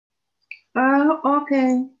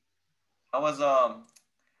Okay. How was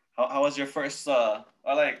how was your first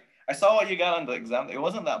like I saw what you got on the exam. It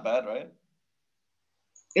wasn't that bad, right?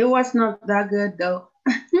 It was not that good though.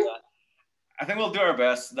 Yeah. I think we'll do our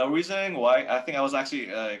best. The reasoning why I think I was actually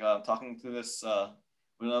talking to this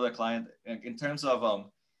with another client in terms of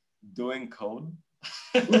doing code.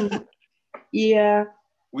 Mm, yeah.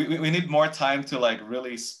 We need more time to like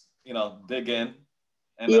really dig in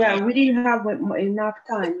and then Yeah, like we didn't have enough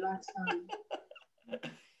time last time.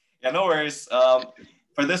 yeah, no worries.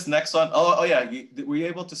 For this next one, oh yeah, were you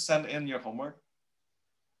able to send in your homework?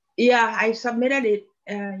 Yeah, I submitted it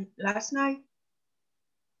last night.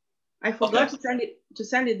 I Okay, forgot to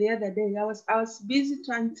send it the other day. I was busy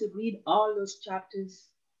trying to read all those chapters.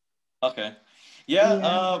 okay, yeah,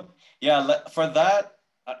 Yeah. yeah. For that,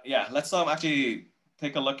 yeah, let's actually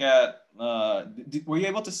take a look at. Were you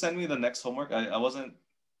able to send me the next homework? I wasn't.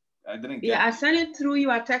 I didn't Yeah, get. I sent it through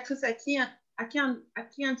your Texas. I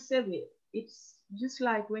can't save it. It's just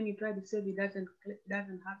like when you try to save it,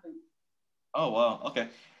 doesn't happen. Oh wow. Okay.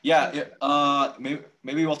 Yeah. Yeah. Yeah.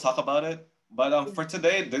 Maybe we'll talk about it. But Yeah. for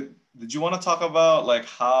today, did you want to talk about like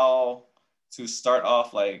how to start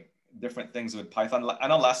off like different things with Python? I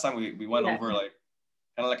know last time we went Yeah. over like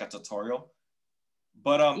kind of like a tutorial.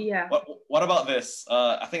 But Yeah. what about this?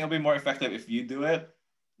 I think it'll be more effective if you do it.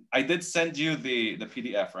 I did send you the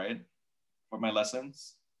PDF, right? For my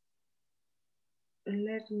lessons.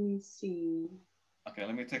 Let me see. Okay,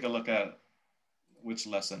 let me take a look at which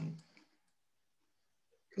lesson.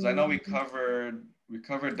 Because I know Mm-hmm. we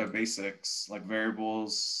covered the basics, like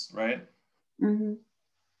variables, right? Mm-hmm.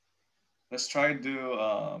 Let's try to do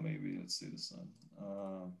maybe let's see this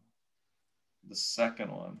one. The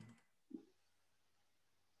second one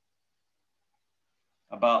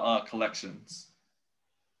about collections.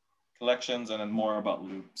 Collections and then more about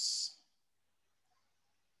loops.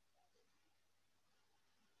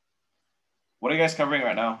 What are you guys covering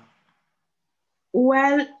right now?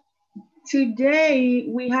 Well, today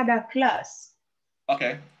we had a class.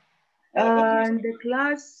 Okay. What did you And the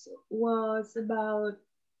class was about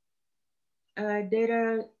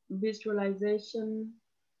data visualization.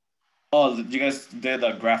 Oh, you guys did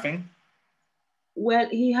graphing? Well,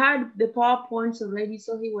 he had the PowerPoints already,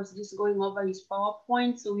 so he was just going over his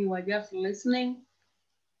PowerPoint. So we were just listening.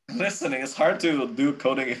 Listening, it's hard to do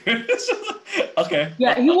coding. Okay.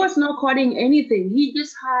 Yeah, he was not coding anything. He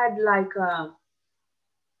just had like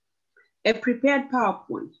a prepared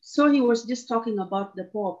PowerPoint. So he was just talking about the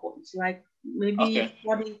PowerPoints, like Okay. maybe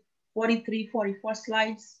 40, 43, 44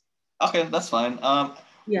 slides. Okay, that's fine.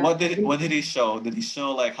 Yeah. What did he show? Did he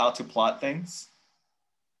show like how to plot things?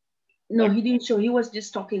 No, Like, he didn't show. He was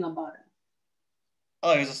just talking about it.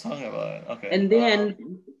 oh, he was just talking about it. Okay. And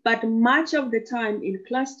then, but much of the time in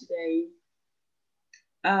class today,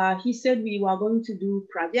 he said we were going to do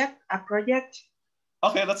a project.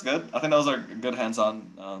 Okay, that's good. I think those are good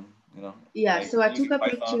hands-on. Yeah, Like so I took using a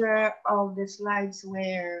Python. picture of the slides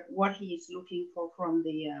where what he is looking for from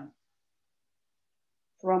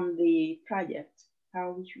the project,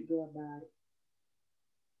 how we should go about it,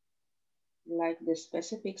 like the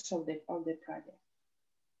specifics of the project,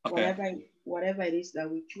 Okay. whatever it is that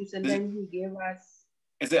we choose, and Is it, then he gave us.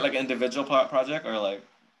 is it like an individual project or like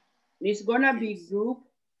It's gonna be teams? group,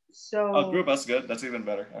 Oh, group. so That's good. That's even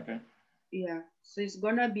better. Okay. yeah, so it's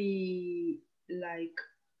gonna be like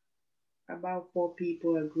about 4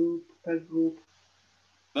 people a group per group.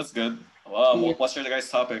 That's good. Yeah. What's your guys'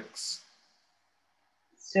 topics?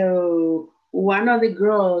 So one of the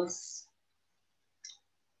girls,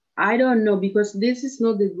 I don't know because this is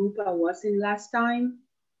not the group I was in last time,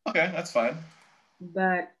 Okay, that's fine.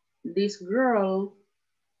 but this girl,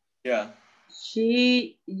 Yeah.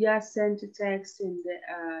 she just sent a text in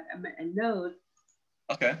a note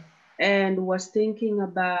Okay. and was thinking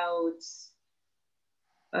about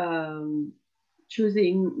um,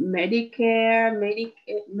 choosing Medicare,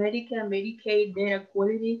 Medicaid data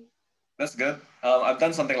quality. That's good. I've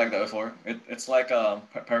done something like that before. It's like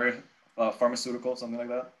pharmaceutical, something like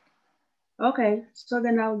that. Okay, so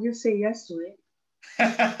then I'll just say yes to it.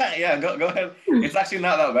 Yeah, go ahead. It's actually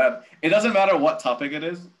not that bad. It doesn't matter what topic it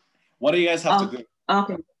is. What do you guys have to Oh,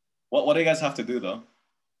 do? okay. What do you guys have to do though?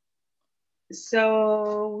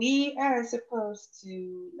 So we are supposed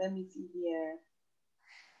to, let me see here.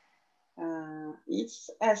 It's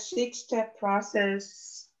a 6-step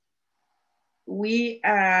process. We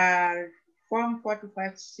are form 4 to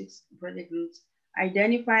 5 to 6 project groups.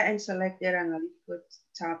 Identify and select their analytical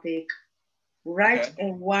topic. Okay. Write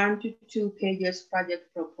a 1 to 2 pages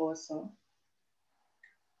project proposal.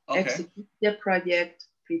 Okay. Execute the project.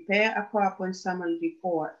 Prepare a PowerPoint summary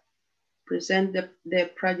report. present the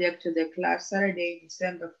project to the class Saturday,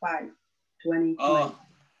 December 5, 2020.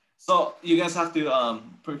 So you guys have to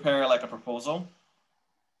prepare like a proposal?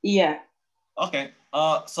 Yeah. Okay.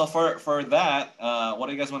 So for that, what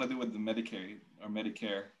do you guys want to do with the Medicaid or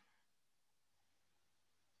Medicare?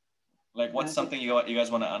 Like, what's something you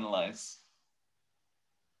guys want to analyze?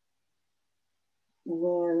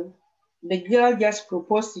 Well, the girl just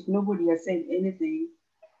proposed it. Nobody has said anything.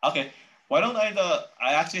 Okay. Why don't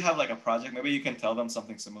I actually have like a project. Maybe you can tell them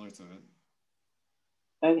something similar to it.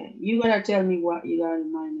 Okay. You're going to tell me what you got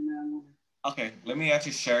in mind and I'm gonna. Okay. Let me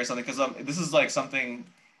actually share something because this is like something,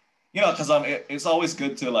 you know, because it's always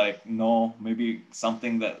good to like know maybe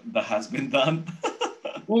something that has been done.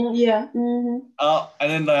 Yeah. Mm-hmm.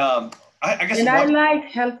 And then I guess and I like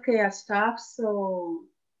healthcare stuff, so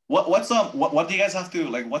what do you guys have to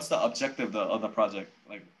like? What's the objective of the project?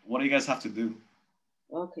 Like, what do you guys have to do?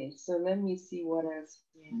 Okay, so let me see what else.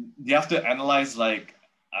 Yeah. Do you have to analyze like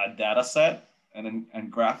a data set and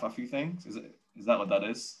graph a few things? Is that what that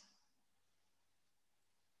is?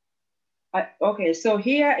 Okay, so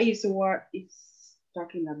here is what it's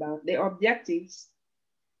talking about. The objectives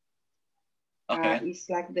is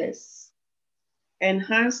like this.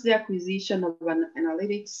 Enhance the acquisition of an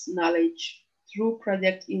analytics knowledge through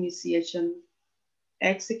project initiation,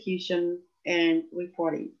 execution, and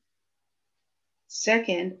reporting.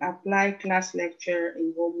 Second, apply class lecture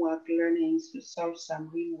and homework learnings to solve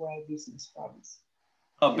some real-world business problems.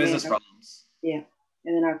 Oh, business problems. Yeah.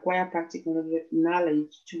 And then acquire practical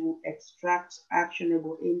knowledge to extract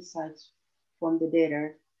actionable insights from the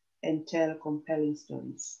data and tell compelling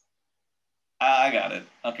stories. I got it.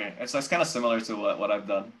 Okay. So it's kind of similar to what I've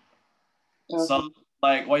done. Okay. So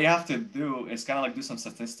like what you have to do is kind of like do some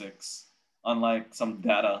statistics on like some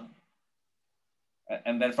data.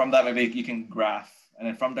 And then from that, maybe you can graph. And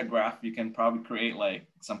then from the graph, you can probably create like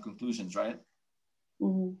some conclusions, right?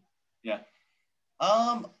 Mm-hmm. Yeah.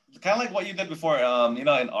 Kind of like what you did before. You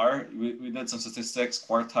know, in R, we did some statistics,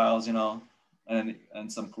 quartiles, you know, and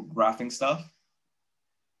some graphing stuff.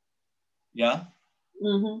 Yeah.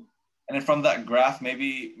 Mm-hmm. And then from that graph,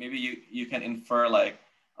 maybe you can infer like,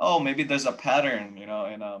 oh, maybe there's a pattern, you know,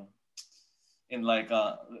 in like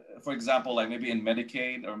for example, like maybe in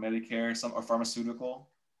Medicaid or Medicare, or pharmaceutical.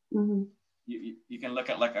 Mm-hmm. You can look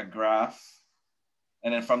at like a graph,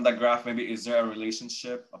 and then from that graph, maybe is there a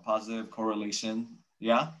relationship, a positive correlation?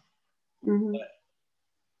 Yeah. Mm-hmm.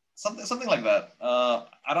 Something like that.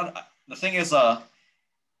 I don't. The thing is,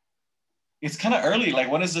 it's kind of early.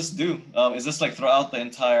 Like, when is this due? Is this like throughout the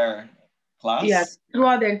entire class? Yes,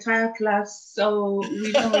 throughout the entire class. So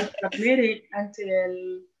we don't submit it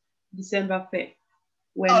until December 5th.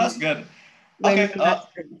 Oh, that's good. Okay.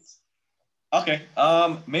 Okay.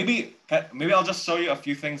 Maybe I'll just show you a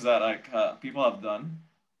few things that like people have done.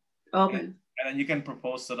 Okay. And then you can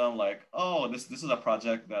propose to them like, oh, this is a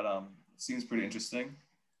project that seems pretty interesting.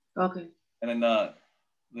 Okay. And then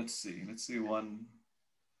let's see one.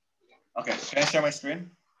 Okay, can I share my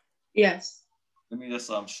screen? Yes. Let me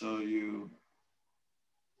just show you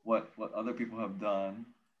what other people have done.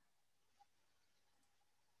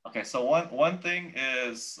 Okay, so one thing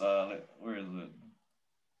is where is it?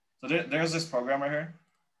 So there's this program right here.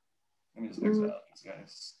 Let me just exit out these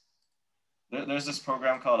guys. There's this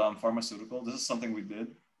program called Pharmaceutical. This is something we did.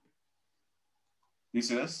 Do you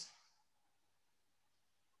see this?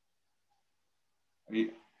 Can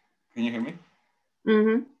you hear me?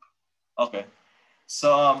 Mm-hmm. Okay.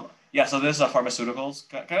 So yeah, so this is pharmaceuticals.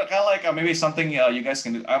 Kind of like maybe something you guys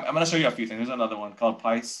can do. I'm gonna show you a few things. There's another one called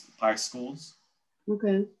Pi Schools.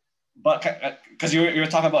 Okay. But because you're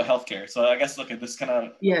talking about healthcare, so I guess look at this kind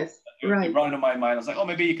of right. It brought into my mind. I was like, oh,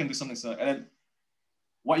 maybe you can do something similar. And then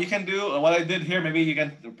what you can do, what I did here, maybe you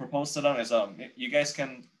can propose to them is you guys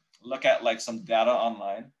can look at like some data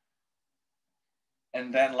online,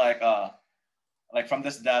 and then like from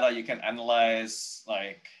this data you can analyze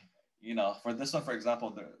like, you know, for this one, for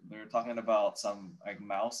example, they're talking about some like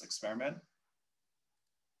mouse experiment.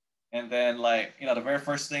 And then like, you know, the very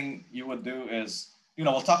first thing you would do is, you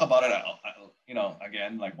know, we'll talk about it, you know,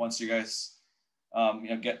 again, like once you guys, you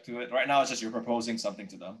know, get to it. Right now, it's just you're proposing something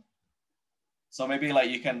to them. So maybe like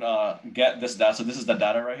you can get this data. So this is the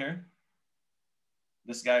data right here.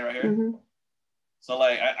 This guy right here. Mm-hmm. So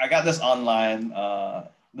like I got this online.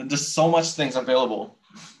 There's just so much things available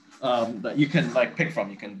that you can like pick from.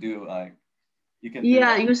 You can do like, you can.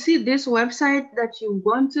 Yeah, you see this website that you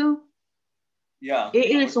want to. Yeah. It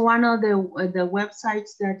is one of the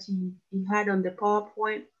websites that he had on the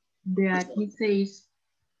PowerPoint that he says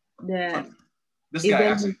that this guy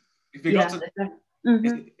actually, if you go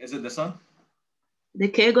to, is it this one? The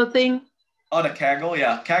Kaggle thing? Oh, the Kaggle,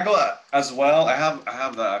 yeah, Kaggle as well. I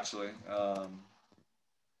have that actually.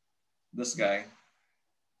 This guy.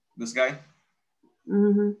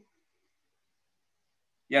 Mm-hmm.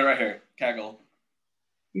 Yeah, right here, Kaggle.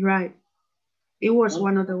 Right. It was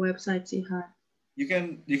one of the websites he had. You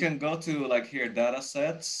can go to like here data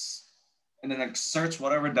sets, and then like search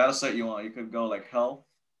whatever data set you want. You could go like health,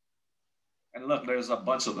 and look, there's a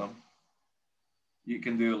bunch of them. You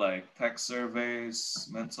can do like tech surveys,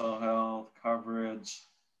 mental health, coverage,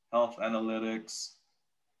 health analytics.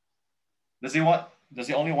 Does he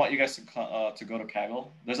only want you guys to go to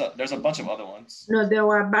Kaggle? There's a bunch of other ones. No, there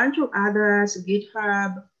were a bunch of others.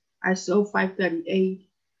 GitHub. I saw 538.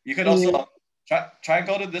 You could also try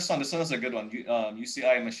go to this one. This one is a good one.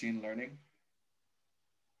 UCI machine learning.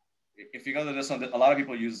 If you go to this one, a lot of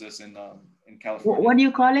people use this in California. What do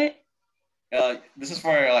you call it? This is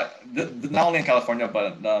for not only in California,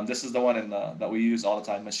 but this is the one that we use all the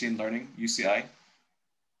time. Machine learning, UCI.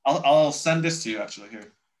 I'll send this to you actually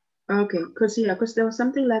here. Okay, because there was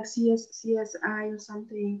something like CSI or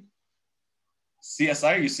something.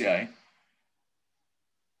 CSI or UCI?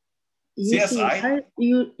 CSI?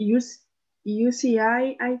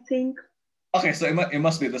 UCI, I think. Okay, so it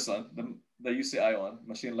must be this one, the UCI one,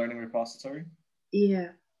 machine learning repository.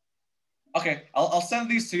 Yeah. Okay, I'll send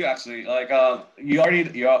these to you actually. Like you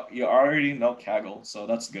already know Kaggle, so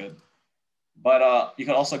that's good. But you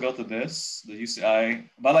can also go to this, the UCI.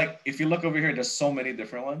 But like if you look over here, there's so many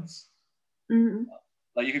different ones. Mm-hmm.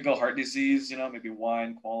 Like you could go heart disease, maybe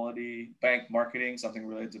wine quality, bank marketing, something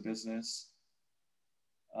related to business.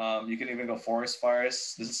 You can even go forest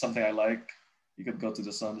fires. This is something I like. You could go to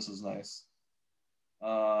this one. This is nice.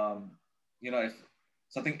 If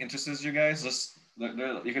something interests you guys,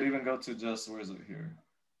 you could even go to just, where is it here?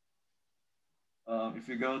 If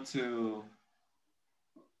you go to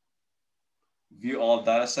view all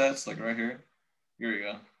data sets, like right here, here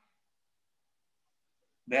you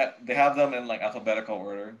go. They have them in like alphabetical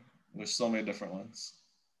order. There's so many different ones.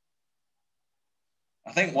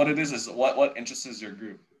 I think what it is what interests your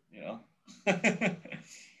group, And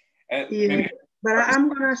yeah, but I'm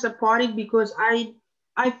gonna support it because I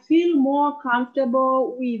feel more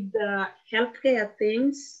comfortable with the healthcare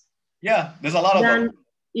things. Yeah, there's a lot of them.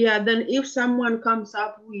 Yeah, then if someone comes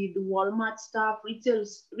up with Walmart stuff, retail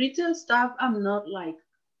stuff, I'm not like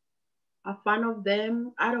a fan of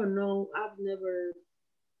them. I don't know. I've never.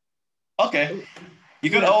 Okay, you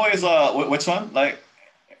could always which one? Like,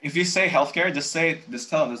 if you say healthcare, just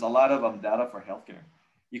tell them there's a lot of data for healthcare.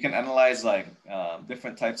 You can analyze like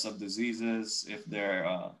different types of diseases if they're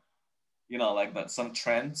like some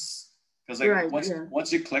trends, because like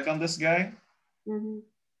once you click on this guy, mm-hmm.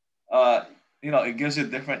 It gives you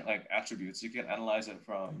different like attributes. You can analyze it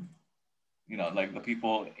from like the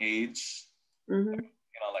people age, mm-hmm.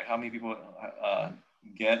 like how many people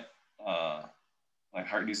get like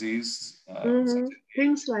heart disease, mm-hmm.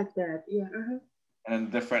 things like that. Yeah. Uh-huh. And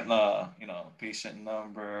then different patient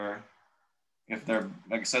number, if they're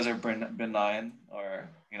like it says they're benign, or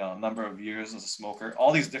number of years as a smoker,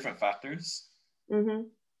 all these different factors. Mm-hmm.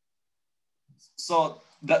 So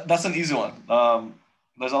that's an easy one.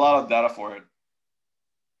 There's a lot of data for it,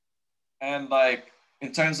 and like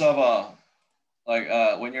in terms of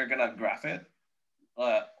when you're gonna graph it,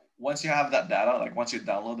 once you have that data, like once you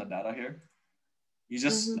download the data here, you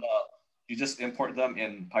just import them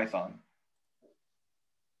in Python.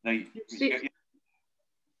 Like, you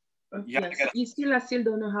still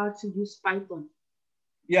don't know how to use Python.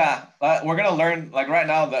 Yeah, we're gonna learn. Like right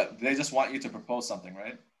now, that they just want you to propose something,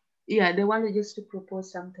 right? Yeah, they want you just to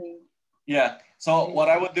propose something. Yeah. So what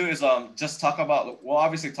I would do is just talk about. We'll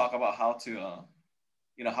obviously talk about how to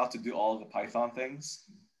how to do all the Python things.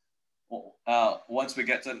 Once we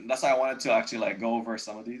get to, that's why I wanted to actually like go over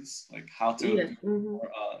some of these, like how to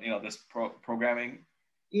this programming.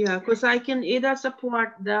 Yeah, because I can either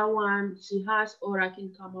support the one she has, or I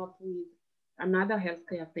can come up with another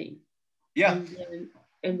healthcare thing. Yeah.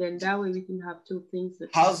 And then that way we can have two things.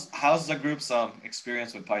 How's the group's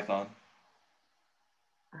experience with Python?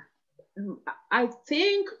 I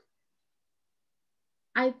think.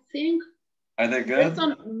 Are they good?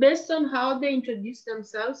 Based on how they introduce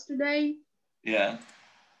themselves today. Yeah.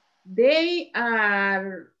 They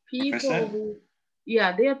are people who,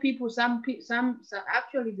 they are people. Some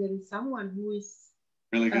actually there is someone who is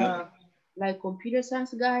really good, like computer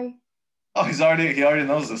science guy. Oh, he already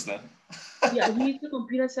knows this then. Yeah, he's a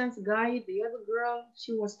computer science guy. The other girl,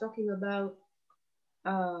 she was talking about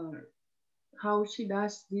how she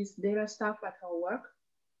does this data stuff at her work.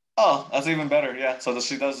 Oh, that's even better. Yeah, so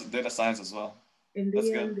she does data science as well. And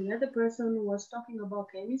then the other person was talking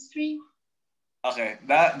about chemistry. Okay,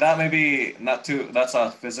 that may be not too. That's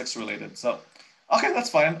physics related. So, okay, that's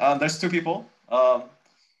fine. There's two people.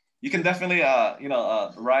 You can definitely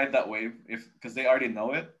ride that wave because they already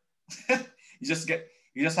know it. You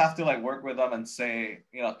just have to like work with them and say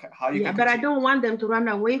how you Yeah, can but I continue. don't want them to run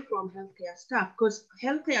away from healthcare stuff because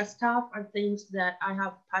healthcare stuff are things that I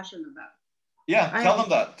have passion about. Yeah, tell them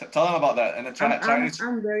that. Tell them about that, and then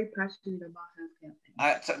I'm very passionate about healthcare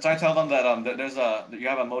things. try to tell them that that you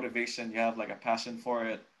have a motivation, you have like a passion for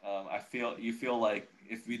it. You feel like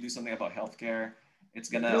if we do something about healthcare, it's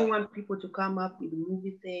I gonna. don't want people to come up with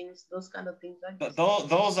movie things, those kind of things.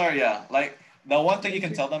 Those are, yeah, like the one thing you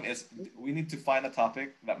can tell them is we need to find a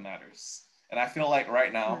topic that matters. And I feel like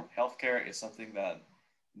right now, healthcare is something that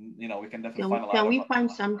we can definitely find a lot Can of. we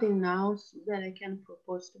find something now so that I can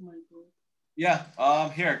propose to my group? Yeah.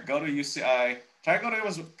 Here, go to UCI. Try to go to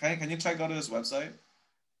his. Can you try to go to his website?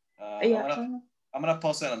 Yeah. I'm gonna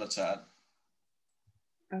post it on the chat.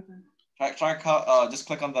 Okay. Just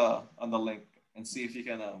click on the link and see if you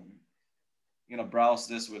can browse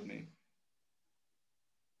this with me.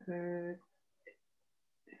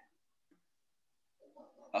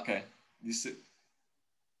 Okay. You see?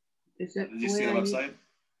 Did you see the website?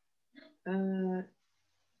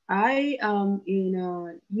 I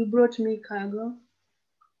you brought me Kaggle.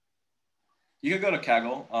 You can go to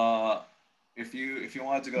Kaggle. If you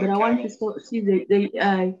wanted to go but to I Kaggle. want to see the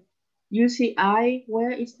UCI.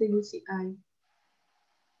 Where is the UCI?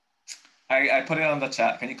 I put it on the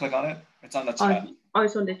chat. Can you click on it? It's on the chat. Oh,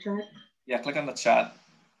 it's on the chat. Yeah, click on the chat.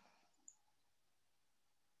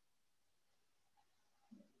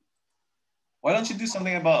 Why don't you do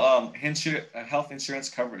something about health insurance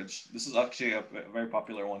coverage? This is actually a very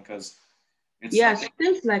popular one because it's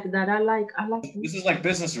things like that. I like. This is like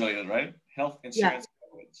business related, right? Health insurance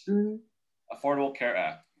coverage, Affordable Care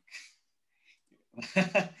Act.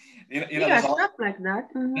 Stuff like that.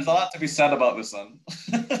 There's a lot to be said about this one.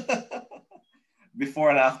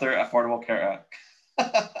 Before and after Affordable Care Act.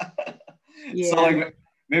 So like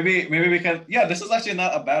maybe we can. Yeah, this is actually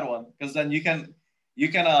not a bad one because then you can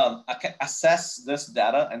assess this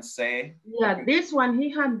data and say. Yeah, this one he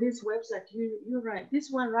had this website. You're right. This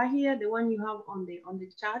one right here, the one you have on the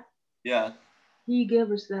chat. Yeah. He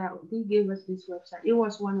gave us that. He gave us this website. It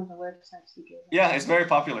was one of the websites he gave us. Yeah, it's very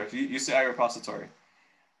popular. UCI repository.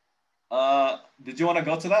 Did you want to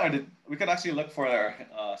go to that, or we could actually look for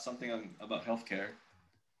something about healthcare?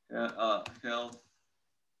 Health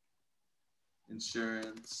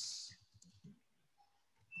insurance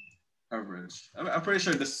coverage. I'm pretty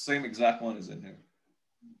sure this same exact one is in here.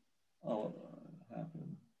 Oh, what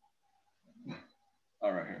happened?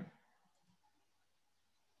 Oh, right here.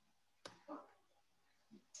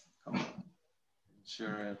 Come on.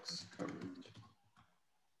 Insurance coverage.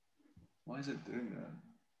 Why is it doing that?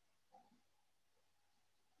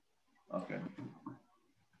 Okay.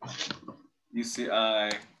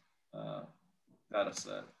 UCI data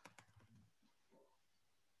set.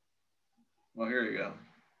 Well, here you go.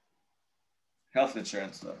 Health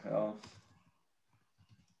insurance, though. Health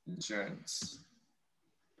insurance.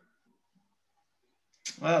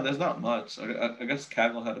 Well, there's not much. I guess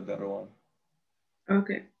Kaggle had a better one.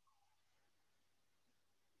 Okay.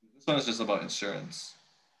 This one is just about insurance.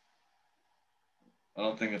 I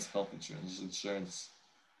don't think it's health insurance. It's insurance.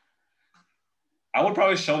 I would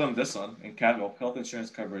probably show them this one in Kaggle, health insurance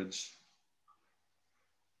coverage.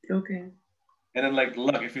 Okay. And then, like,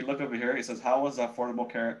 look, if you look over here, it says, how was the Affordable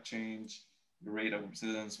Care Act change the rate of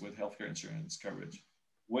citizens with healthcare insurance coverage?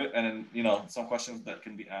 And then, some questions that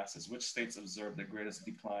can be asked is, which states observed the greatest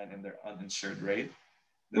decline in their uninsured rate?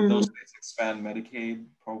 Did those states expand Medicaid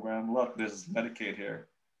program? Look, there's Medicaid here.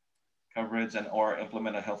 Coverage or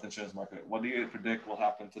implement a health insurance market. What do you predict will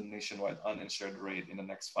happen to the nationwide uninsured rate in the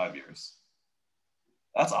next 5 years?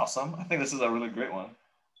 That's awesome. I think this is a really great one.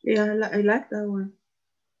 Yeah, I like that one.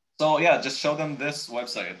 So yeah, just show them this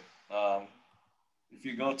website. If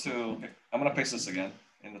you go to, I'm gonna paste this again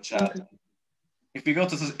in the chat. Okay. If you go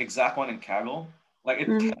to this exact one in Kaggle, like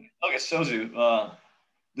it shows you.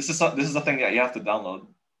 This is the thing that you have to download.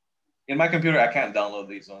 In my computer, I can't download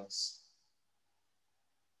these ones.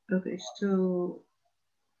 Okay, so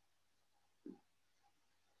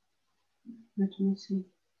let me see.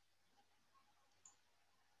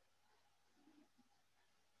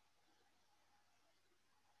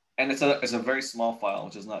 And it's a very small file,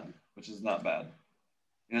 which is not bad.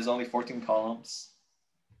 It has only 14 columns.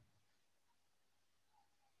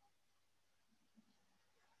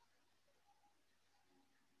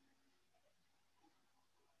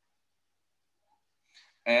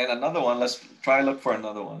 And another one, let's try look for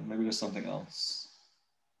another one. Maybe there's something else.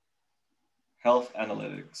 Health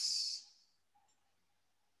analytics.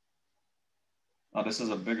 Oh, this is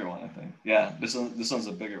a bigger one, I think. Yeah, this one's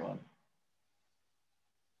a bigger one.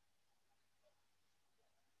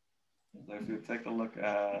 So if you take a look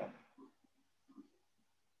at,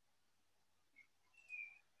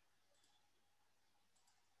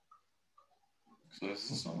 so is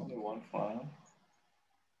this only one file?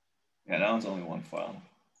 Yeah, that one's only one file.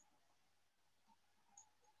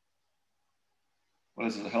 What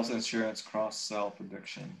is it? Health insurance cross-sell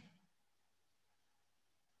prediction.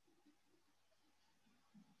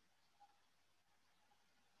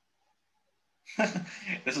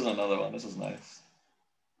 This is another one. This is nice.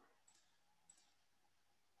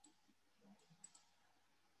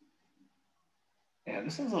 Yeah,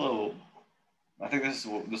 this one's a little. I think this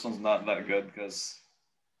one's not that good because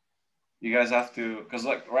you guys have to, because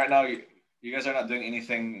like right now you guys are not doing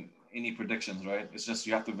any predictions, right? It's just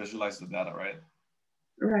you have to visualize the data, right?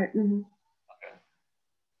 Right. Mm-hmm. Okay.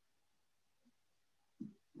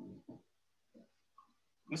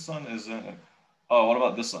 This one is. Oh, what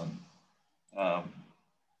about this one?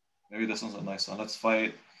 Maybe this one's a nice one. Let's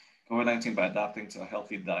fight COVID-19 by adapting to a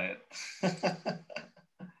healthy diet.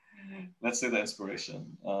 Let's say the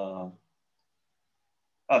inspiration.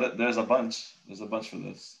 There's a bunch. There's a bunch for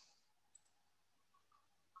this.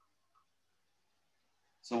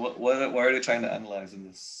 So what are they trying to analyze in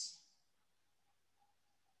this?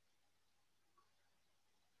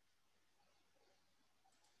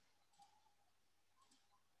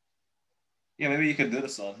 Yeah, maybe you could do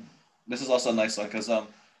this one. This is also a nice one because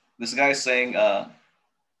this guy is saying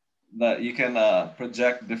that you can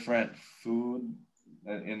project different food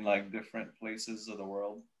in like different places of the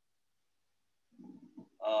world.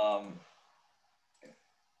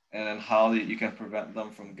 And then how you can prevent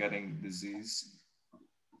them from getting disease.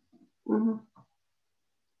 Mm-hmm.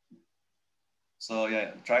 So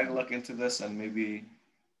yeah, try to look into this and maybe.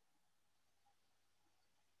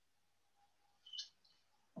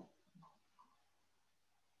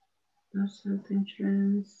 That's health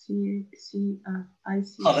insurance,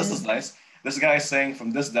 ICS. Oh, this is nice. This guy is saying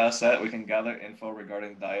from this data set we can gather info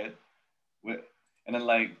regarding diet, and then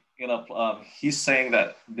like he's saying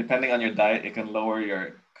that depending on your diet, it can lower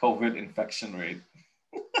your COVID infection rate.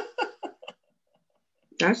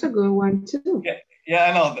 That's a good one too. Yeah,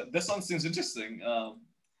 I know. This one seems interesting.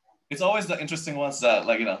 It's always the interesting ones that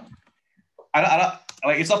like I don't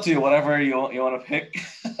like. It's up to you. Whatever you want to pick.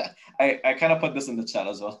 I kind of put this in the chat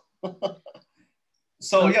as well.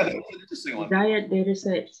 So okay. Yeah, that's an interesting one. Diet data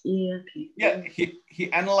sets. Yeah. Okay. Yeah,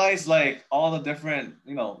 he analyzed like all the different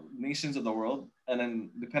nations of the world, and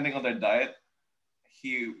then depending on their diet,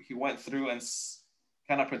 he went through and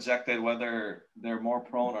kind of projected whether they're more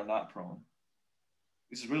prone or not prone.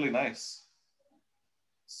 This is really nice.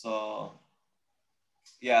 So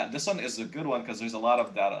yeah, this one is a good one because there's a lot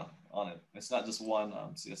of data on it. It's not just one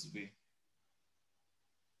CSV.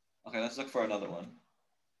 Okay, let's look for another one.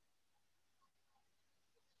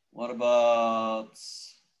 What about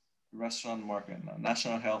restaurant market now?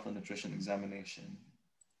 National Health and Nutrition Examination.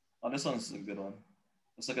 Oh, this one's a good one.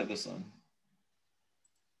 Let's look at this one.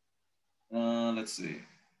 Let's see.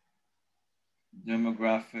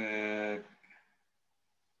 Demographic.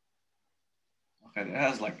 Okay, it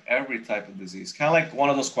has like every type of disease. Kind of like one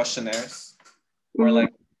of those questionnaires where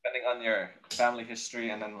like depending on your family history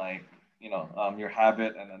and then like, your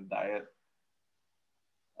habit and then diet.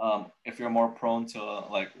 If you're more prone to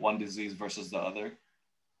like one disease versus the other,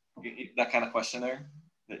 that kind of questionnaire.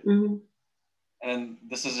 And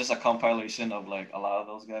this is just a compilation of like a lot of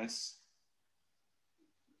those guys.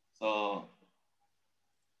 So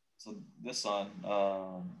this one,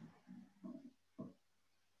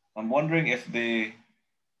 I'm wondering if they,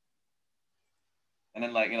 and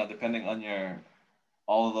then like, depending on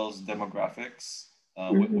all of those demographics,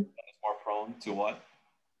 which one is more prone to what?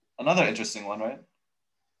 Another interesting one, right?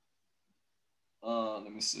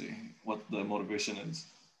 Let me see what the motivation is.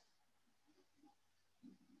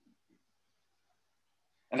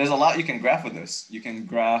 And there's a lot you can graph with this. You can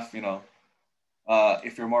graph,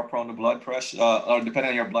 if you're more prone to blood pressure, or depending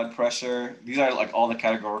on your blood pressure, these are like all the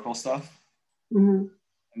categorical stuff. And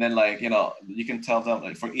then like, you can tell them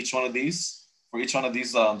like for each one of these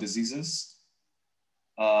diseases,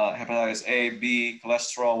 hepatitis A, B,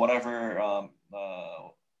 cholesterol, whatever,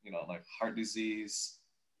 like heart disease,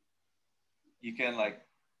 you can like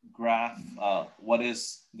graph what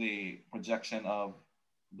is the projection of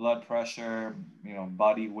blood pressure,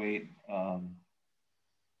 body weight,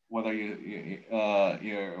 whether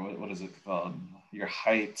your what is it called, your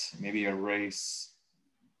height, maybe your race,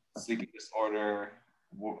 sleeping disorder,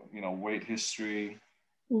 weight history.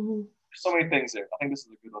 There's so many things there. I think this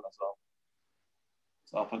is a good one as well.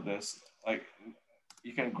 So I'll put this, like,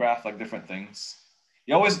 you can graph like different things.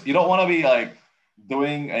 you don't want to be like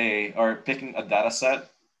doing or picking a data set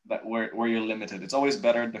that where you're limited. It's always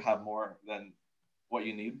better to have more than what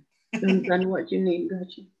you need. Than what you need,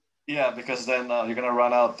 gotcha. Yeah, because then you're gonna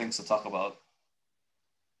run out of things to talk about.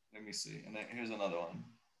 Let me see, and then here's another one.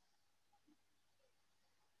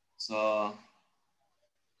 So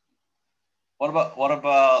what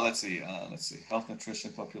about let's see health,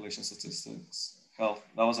 nutrition, population statistics, health.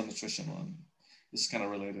 That was a nutrition one. This is kind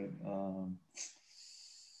of related.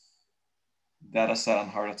 Data set on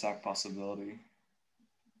heart attack possibility.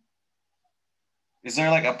 Is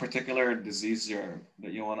there like a particular disease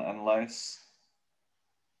that you want to analyze?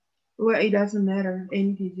 Well, it doesn't matter,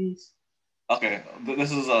 any disease. Okay,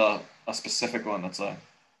 this is a specific one.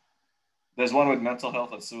 There's one with mental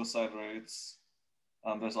health and suicide rates.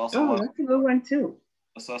 There's also one. That's a good one too.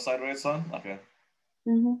 The suicide rates one? Okay.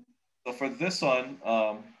 Mm-hmm. So for this one,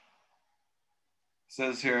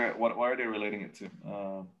 says here, what are they relating it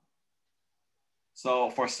to?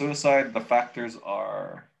 So for suicide, the factors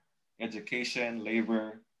are education,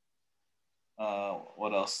 labor.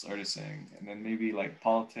 What else are they saying? And then maybe like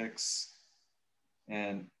politics.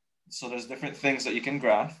 And so there's different things that you can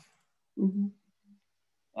graph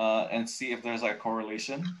and see if there's like a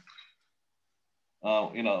correlation,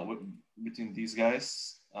 between these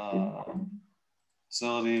guys.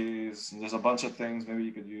 Facilities, there's a bunch of things maybe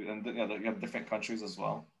you could use, and you have different countries as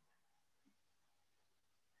well.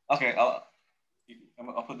 Okay, I'll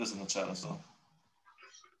put this in the chat as well.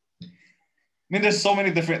 I mean, there's so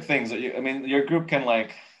many different things that your group can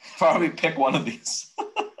like probably pick one of these.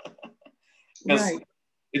 Because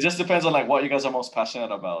it just depends on like what you guys are most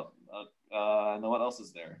passionate about. And what else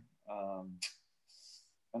is there?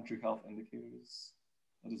 Country health indicators.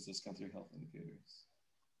 What is this country health indicators?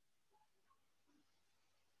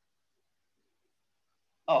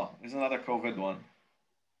 Oh, there's another COVID one.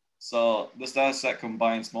 So this data set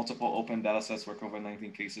combines multiple open data sets for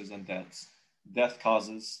COVID-19 cases and deaths, death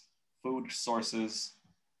causes, food sources,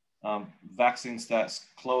 vaccine stats,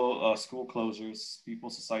 school closures, people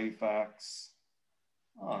society facts.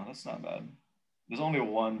 Oh, that's not bad. There's only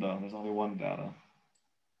one though. There's only one data.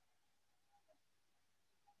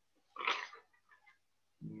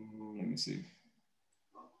 Let me see.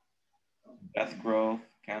 Death growth,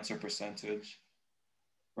 cancer percentage.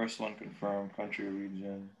 First one confirmed, country,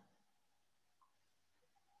 region.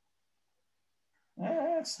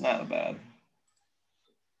 That's not bad.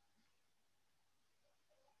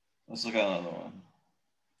 Let's look at another one.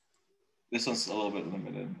 This one's a little bit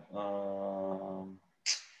limited.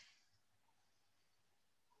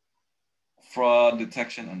 Fraud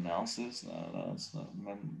detection analysis. No, it's not.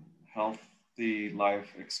 Healthy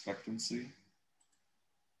life expectancy.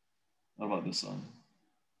 What about this one?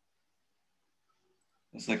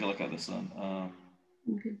 Let's take a look at this one.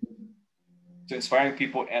 Okay. To inspiring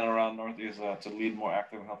people in and around Northeast to lead more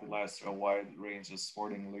active and healthy lives through a wide range of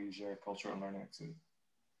sporting, leisure, cultural, and learning activities.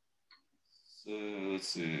 So let's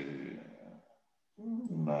see.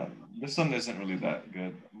 This one isn't really that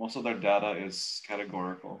good. Most of their data is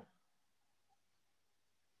categorical.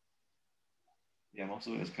 Yeah, most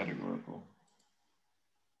of it is categorical.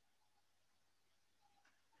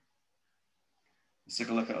 Let's take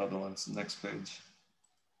a look at other ones. Next page.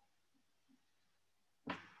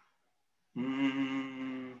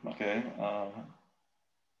 Okay.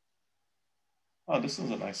 Oh, this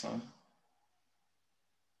one's a nice one.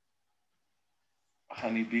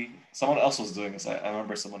 Honeybee. Someone else was doing this. I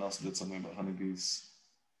remember someone else did something about honeybees.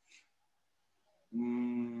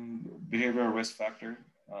 Behavioral risk factor.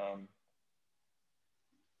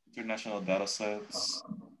 International data sets.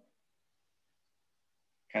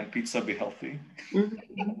 Can pizza be healthy?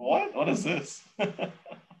 What? What is this?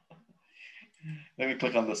 Let me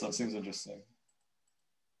click on this one. Seems interesting.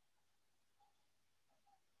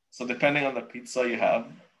 So depending on the pizza you have,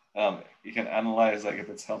 you can analyze like if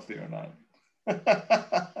it's healthy or not.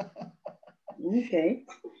 Okay.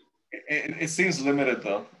 It seems limited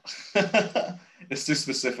though. It's too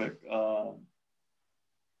specific. I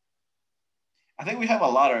think we have a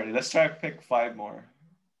lot already. Let's try to pick 5 more.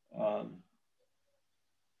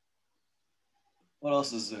 What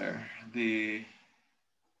else is there?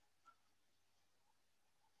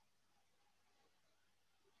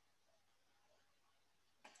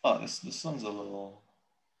 This one's a little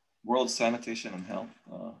World Sanitation and Health.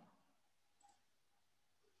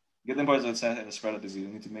 Get the importance of sanitation and the spread of disease.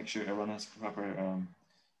 We need to make sure everyone has proper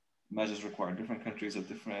measures required. Different countries have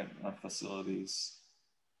different facilities.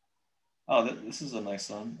 Oh, this is a nice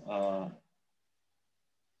one.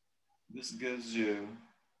 This gives you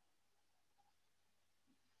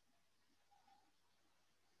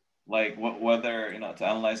like whether to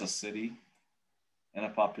analyze a city. in a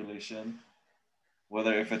population,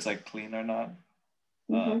 whether if it's like clean or not.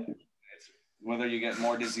 It's whether you get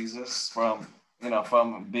more diseases from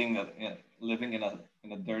from being living in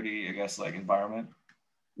a dirty, I guess, like environment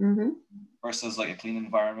versus like a clean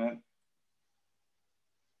environment.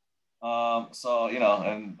 So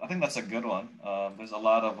and I think that's a good one. There's a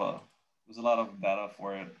lot of data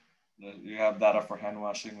for it. You have data for hand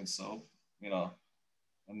washing with soap,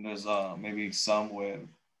 and there's maybe some with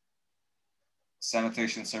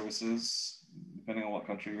sanitation services, depending on what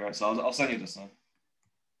country you're at. So I'll send you this one.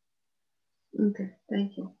 Okay,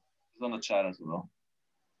 thank you. It's on the chat as well.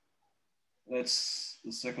 Let's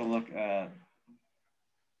take a look at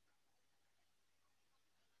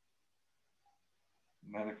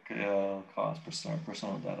medical cost per star,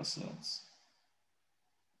 personal data sets.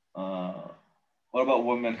 What about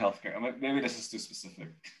women healthcare? I mean, maybe this is too specific.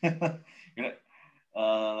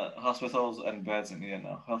 Hospitals and beds in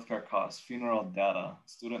India, healthcare costs, funeral data,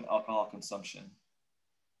 student alcohol consumption.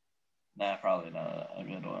 Nah, probably not a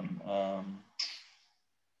good one.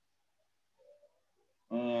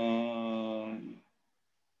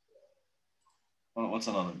 What's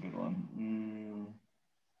another good one?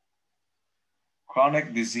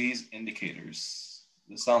 Chronic disease indicators.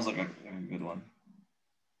 This sounds like a good one.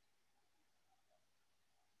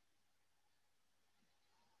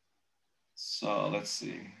 So let's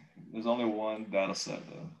see. There's only one data set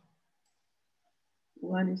though.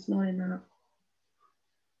 One is not enough.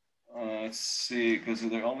 Let's see, because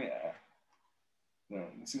they're only.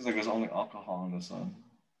 It seems like there's only alcohol in this one.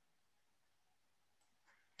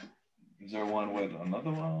 Is there one with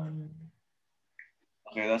another one?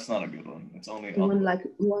 Okay, that's not a good one. It's only one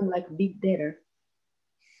like big data.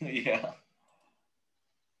 Yeah.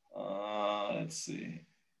 Let's see.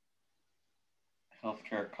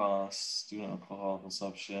 Healthcare costs, student alcohol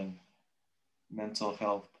consumption, mental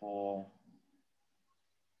health poll,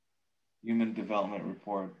 human development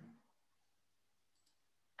report.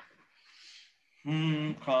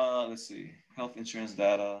 Let's see. Health insurance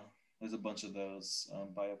data. There's a bunch of those.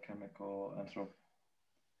 Biochemical,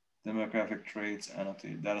 demographic traits,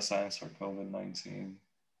 annotate data science for COVID-19.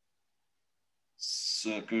 So,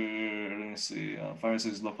 let me see. Fire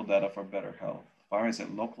says local data for better health. Fire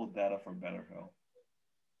said local data for better health.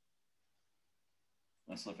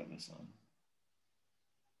 Let's look at this one.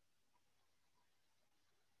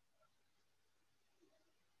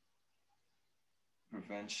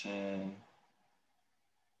 Prevention.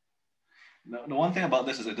 The one thing about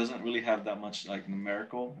this is it doesn't really have that much like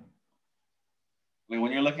numerical. Like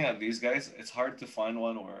when you're looking at these guys, it's hard to find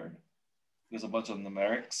one where there's a bunch of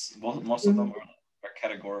numerics. Most of them are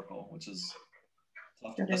categorical, which is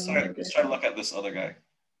tough. Let's try to look at this other guy.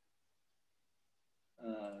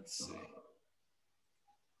 Let's see.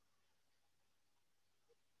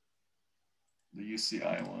 The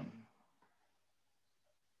UCI one.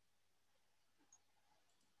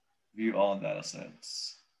 View all data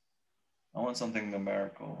sets. I want something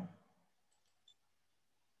numerical.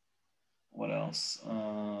 What else?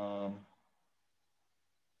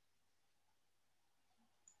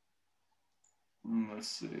 Let's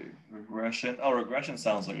see. Regression. Oh, regression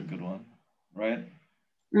sounds like a good one, right?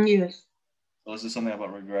 Yes. So let's do something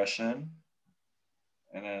about regression.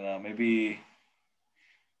 And then maybe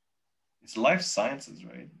it's life sciences,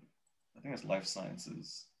 right? I think it's life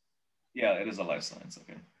sciences. Yeah, it is a life science.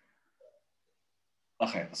 Okay.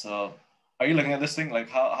 Okay, so are you looking at this thing? Like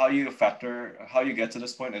how you get to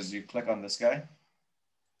this point is you click on this guy.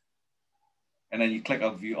 And then you click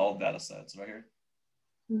on view all data sets right here.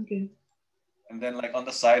 Okay. And then like on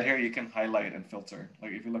the side here, you can highlight and filter.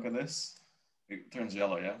 Like if you look at this, it turns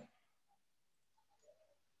yellow, yeah?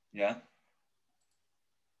 Yeah?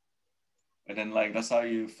 And then like, that's how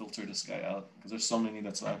you filter this guy out because there's so many,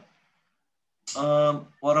 that's why.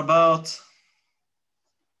 What about,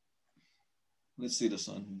 let's see this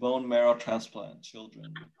one, bone marrow transplant,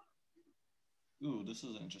 children. Ooh, this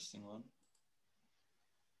is an interesting one.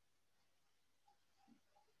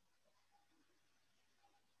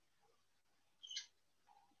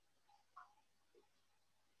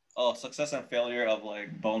 Oh, success and failure of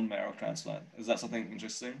like bone marrow transplant. Is that something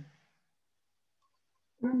interesting?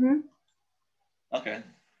 Okay.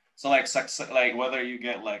 So like like whether you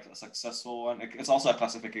get like a successful one, it's also a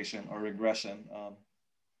classification or regression.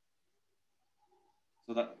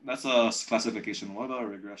 So that's a classification. What about a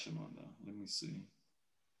regression one though? Let me see.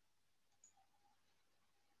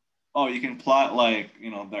 Oh, you can plot like,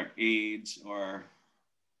 their age or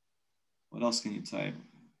what else can you type?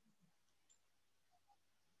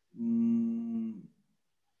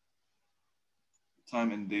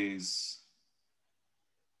 Time and days.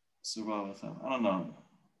 Survival time. I don't know.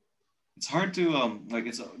 It's hard to like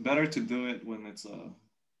it's better to do it when it's a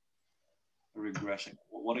regression.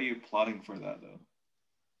 What are you plotting for that though?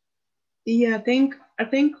 Yeah, I think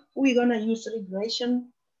we're gonna use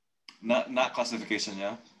regression. Not classification,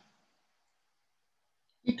 yeah.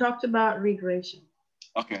 You talked about regression.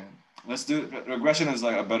 Okay, let's do regression is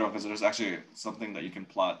like a better one because there's actually something that you can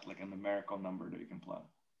plot, like a numerical number that you can plot.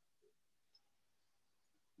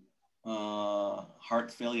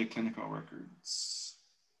 Heart failure clinical records,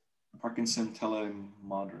 Parkinson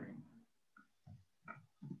telemonitoring,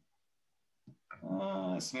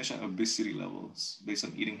 estimation of obesity levels based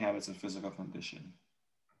on eating habits and physical condition.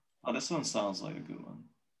 Oh, this one sounds like a good one.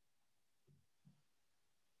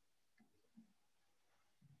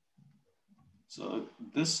 So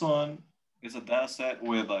this one is a data set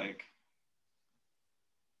with like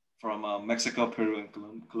from Mexico, Peru, and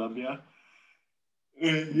Colombia.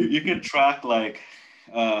 You can track like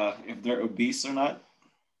if they're obese or not.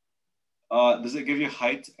 Does it give you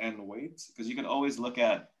height and weight? Because you can always look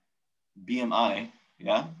at BMI.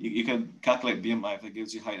 Yeah, you can calculate BMI if it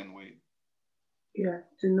gives you height and weight. Yeah,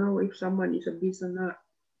 to know if someone is obese or not.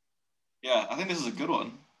 Yeah, I think this is a good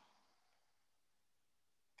one.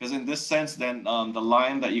 Because in this sense, then the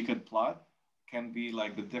line that you could plot can be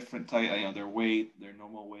like the different type, their weight, their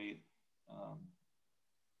normal weight.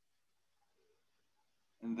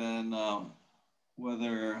 And then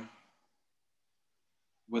whether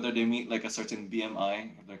they meet like a certain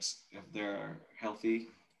BMI, if they're healthy.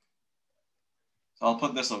 So I'll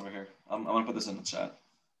put this over here. I'm gonna put this in the chat.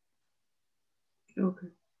 Okay.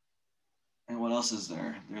 And what else is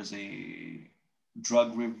there? There's a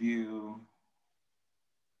drug review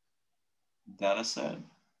data set.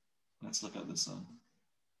 Let's look at this one.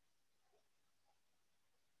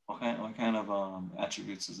 What kind of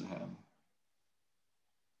attributes does it have?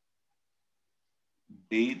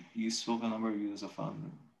 Date, useful number of user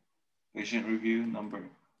found. Patient review, number,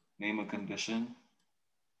 name of condition.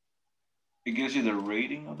 It gives you the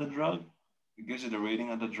rating of the drug. It gives you the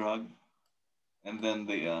rating of the drug, and then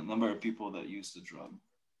the number of people that use the drug.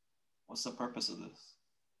 What's the purpose of this?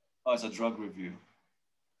 Oh, it's a drug review.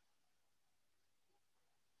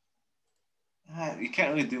 You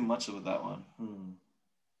can't really do much with that one.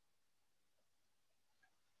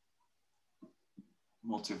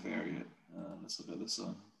 Multivariate. Let's look at this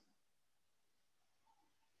one.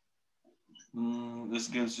 This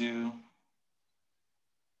gives you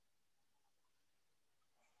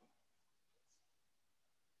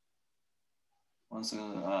once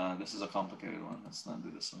again, this is a complicated one. Let's not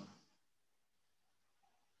do this one.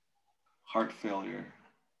 Heart failure.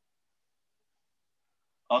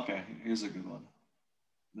 Okay, here's a good one.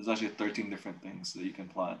 There's actually 13 different things that you can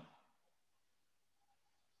plot.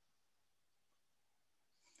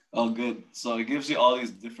 Oh, good. So it gives you all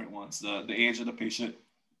these different ones, the age of the patient,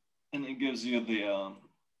 and it gives you the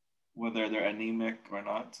whether they're anemic or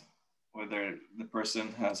not, whether the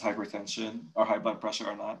person has hypertension or high blood pressure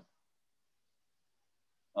or not.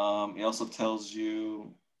 It also tells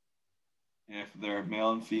you if they're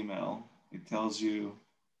male and female. It tells you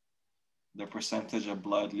the percentage of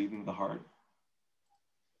blood leaving the heart.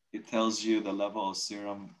 It tells you the level of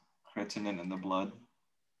serum creatinine in the blood.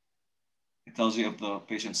 It tells you if the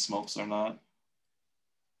patient smokes or not.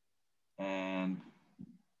 And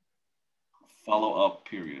follow-up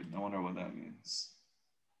period. I wonder what that means.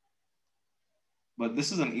 But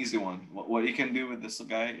this is an easy one. What you can do with this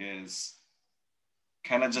guy is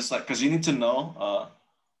kind of just like, because you need to know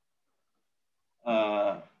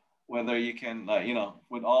whether you can,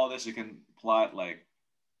 with all this, you can plot like,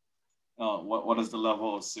 what is the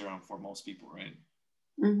level of serum for most people, right?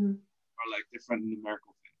 Mm-hmm. Or like different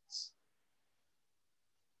numerical things.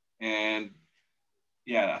 And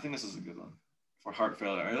yeah, I think this is a good one for heart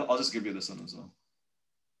failure. I'll just give you this one as well.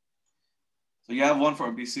 So you have one for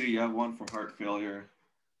obesity, you have one for heart failure.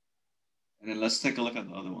 And then let's take a look at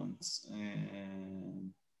the other ones.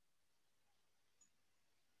 And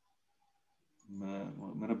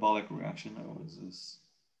metabolic reaction, or what is this?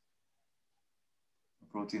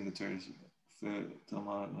 Protein deteriorates. Let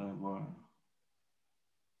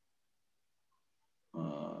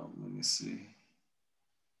me see.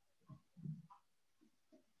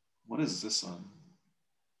 What is this one?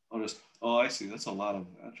 Oh, I see. That's a lot of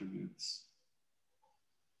attributes.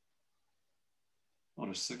 Oh,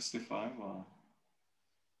 there's 65. Wow.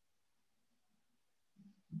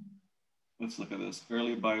 Let's look at this.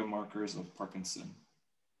 Early biomarkers of Parkinson.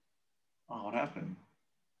 Oh, what happened?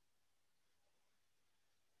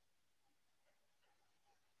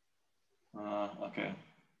 Okay.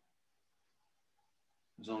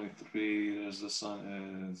 There's only 3. There's this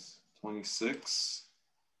one is 26.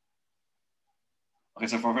 Okay,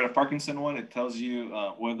 so for the Parkinson one, it tells you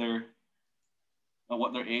whether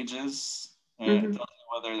what their age is, and it tells you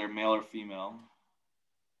whether they're male or female.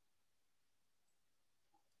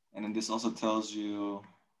 And then this also tells you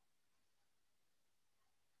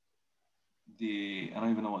I don't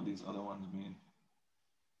even know what these other ones mean.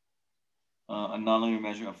 A nonlinear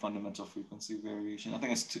measure of fundamental frequency variation. I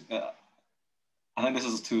think it's I think this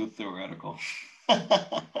is too theoretical.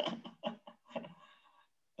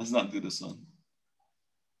 Let's not do this one.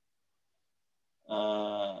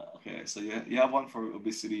 Okay, so you have one for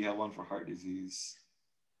obesity, you have one for heart disease.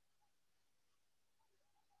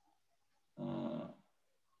 Not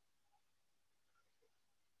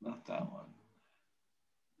that one.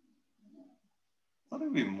 I thought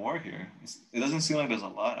there'd be more here. It doesn't seem like there's a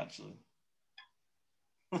lot, actually.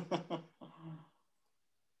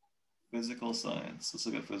 Physical science. Let's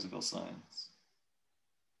look at physical science.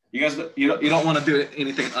 You guys, you don't want to do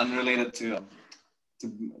anything unrelated to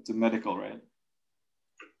medical, right?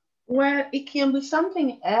 Well, it can be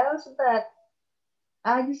something else, but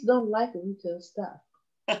I just don't like retail stuff.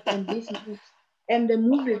 And business and the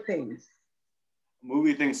movie things.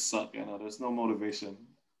 Movie things suck, you know. There's no motivation.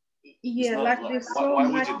 Yeah, like there's so why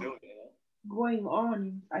much would you do it? You know? Going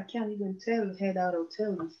on. I can't even tell head out or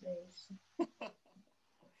tail these days.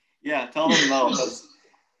 Yeah, tell them no, because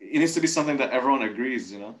it needs to be something that everyone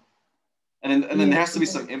agrees, you know. And then there has to be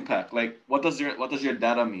some impact. Like, what does your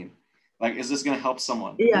data mean? Like, is this gonna help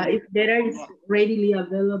someone? Yeah, if data is readily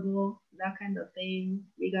available, that kind of thing.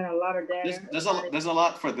 We got a lot of data. There's a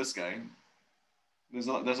lot for this guy. There's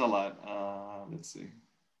a lot. Let's see.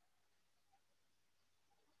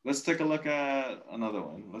 Let's take a look at another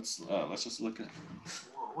one. Let's just look at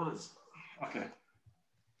what is okay.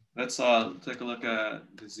 Let's take a look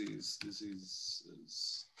at diseases.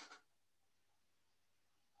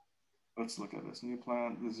 Let's look at this new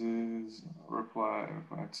plant disease. Reply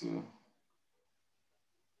to.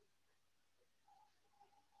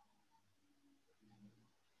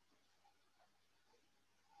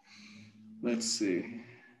 Let's see.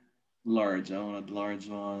 Large. I want a large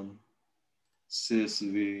one.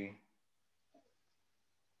 CSV.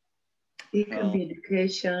 It can be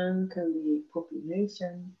education, can be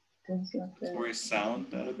population, things like that. Story sound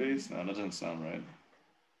database? No, that doesn't sound right.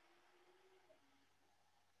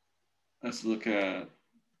 Let's look at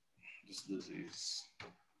this disease.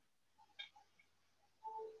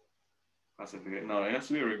 Classification. No, it has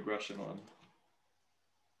to be a regression one.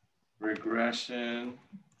 Regression.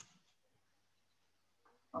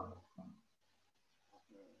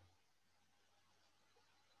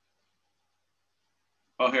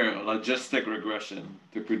 Oh, here, logistic regression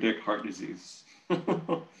to predict heart disease.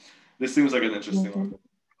 This seems like an interesting one.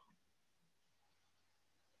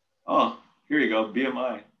 Oh, here you go,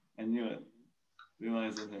 BMI. I knew it. BMI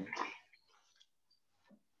is in here.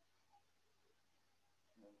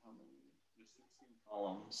 There's 16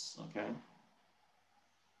 columns, okay.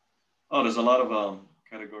 Oh, there's a lot of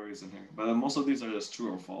categories in here, but most of these are just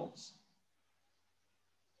true or false.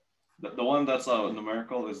 The one that's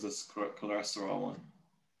numerical is this cholesterol one.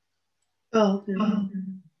 Oh, okay.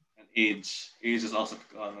 And age is also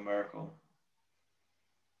numerical.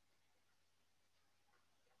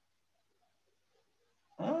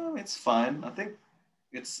 It's fine. I think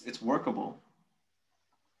it's workable.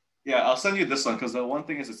 Yeah, I'll send you this one because the one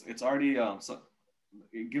thing is it's already so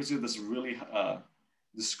it gives you this really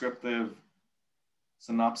descriptive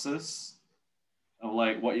synopsis of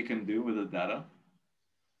like what you can do with the data.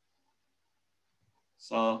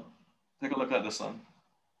 So take a look at this one.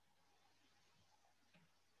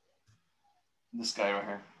 This guy right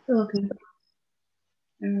here. Okay.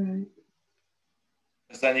 All right.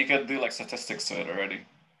 Then you could do like statistics to it already.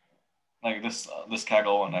 Like this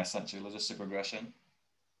Kaggle one I sent you, logistic regression.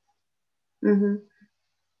 Mm-hmm.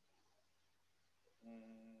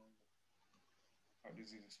 Heart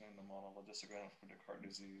disease, explain the model, logistic regression for predict heart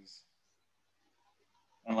disease.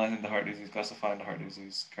 Analyzing the heart disease, classifying the heart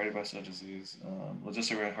disease, cardiovascular disease,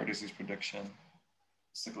 logistic regression, heart disease prediction.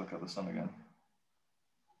 Let's take a look at this one again.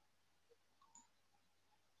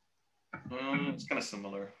 It's kind of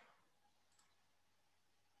similar.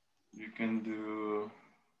 You can do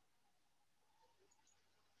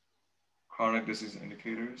chronic disease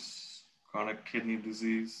indicators, chronic kidney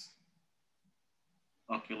disease,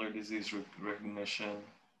 ocular disease recognition.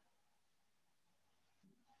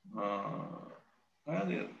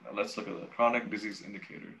 Let's look at the chronic disease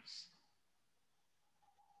indicators.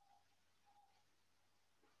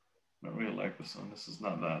 I don't really like this one. This is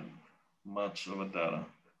not that much of a data.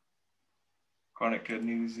 Chronic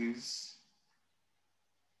kidney disease.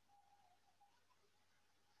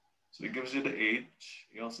 So it gives you the age.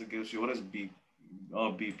 It also gives you, what is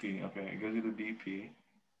Oh, BP. Okay, it gives you the BP.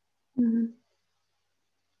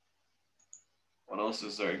 What else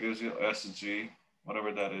is there? It gives you SG,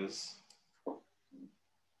 whatever that is.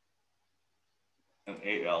 And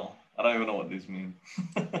AL. I don't even know what these mean.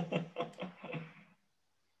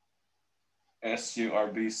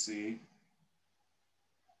 SURBC.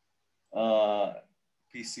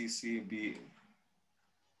 PCCB.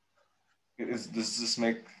 Does this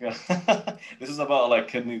make this is about like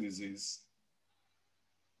kidney disease.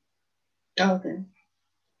 Okay.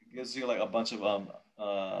 It gives you like a bunch of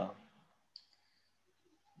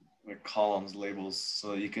like columns, labels,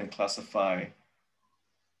 so you can classify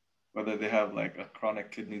whether they have like a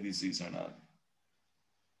chronic kidney disease or not.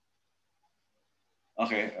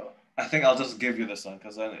 Okay, I think I'll just give you this one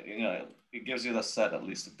because then it gives you the set at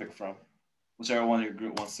least to pick from, whichever one your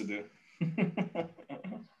group wants to do.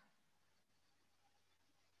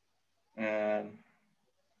 And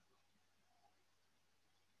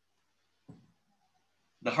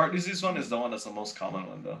the heart disease one is the one that's the most common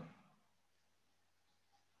one though.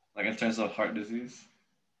 Like in terms of heart disease.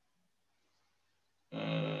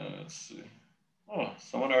 Let's see. Oh,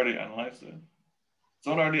 someone already analyzed it.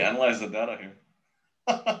 Someone already analyzed the data here.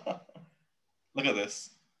 Look at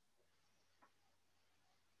this.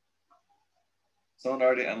 Someone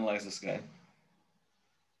already analyzed this guy.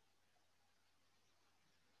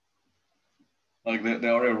 Like they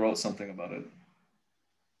already wrote something about it.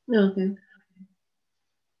 Okay.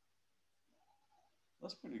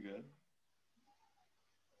 That's pretty good.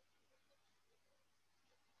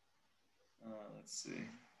 Let's see.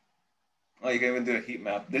 Oh, you can even do a heat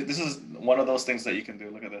map. This is one of those things that you can do.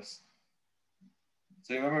 Look at this.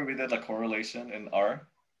 So you remember we did like correlation in R?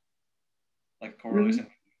 Like correlation.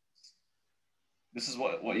 This is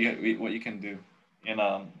what you can do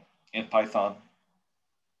in Python.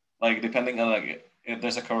 Like depending on like if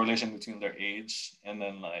there's a correlation between their age and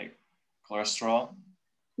then like cholesterol,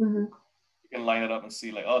 you can line it up and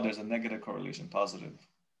see like, oh, there's a negative correlation, positive.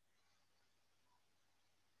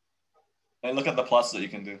 And look at the plots that you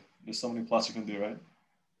can do. There's so many plots you can do, right?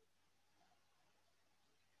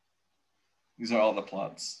 These are all the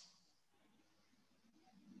plots.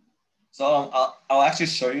 So I'll actually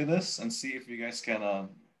show you this and see if you guys can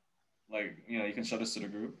like you can show this to the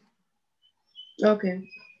group. Okay.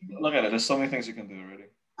 Look at it. There's so many things you can do already.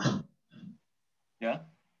 Yeah.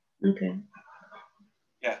 Okay.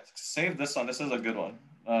 Yeah. Save this one. This is a good one.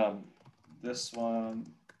 This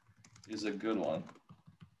one is a good one.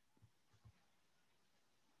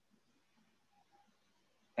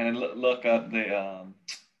 And look at the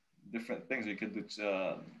different things you can do.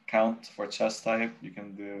 Count for chest type. You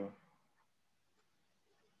can do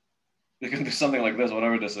something like this,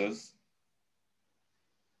 whatever this is.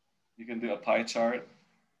 You can do a pie chart.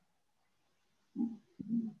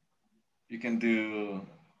 You can do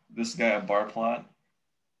this guy, a bar plot,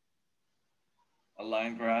 a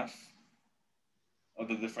line graph of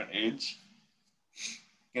the different age.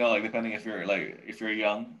 Like depending if you're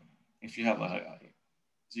young, if you have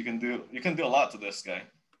so you can do a lot to this guy.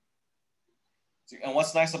 And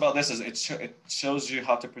what's nice about this is it shows you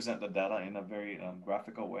how to present the data in a very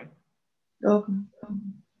graphical way. Okay.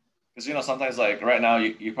 Because sometimes like right now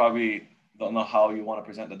you probably don't know how you want to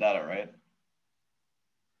present the data, right?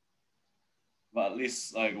 But at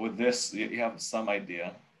least like with this, you have some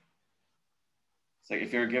idea. It's like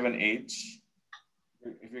if you're given age,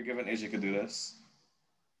 you could do this.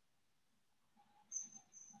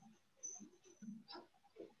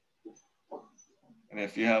 And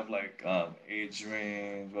if you have like age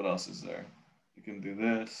range, what else is there? You can do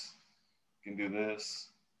this. You can do this.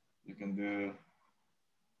 You can do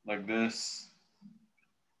like this.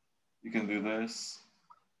 You can do this.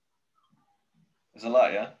 There's a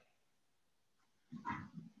lot, yeah?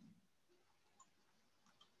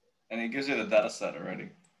 And it gives you the data set already.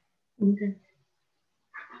 Okay.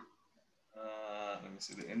 Let me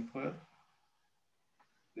see the input.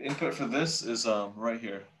 The input for this is right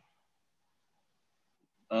here.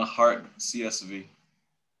 Heart CSV.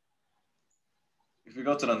 If you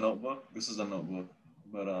go to the notebook, this is the notebook.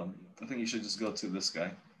 But I think you should just go to this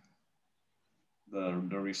guy, the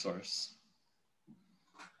resource.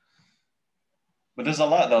 But there's a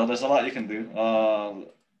lot though. There's a lot you can do.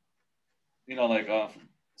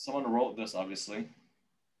 Someone wrote this obviously.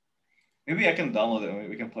 Maybe I can download it and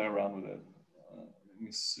we can play around with it. Let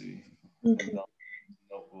me see. Okay.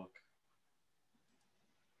 Notebook.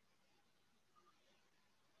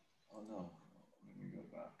 Oh no. Let me go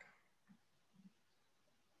back.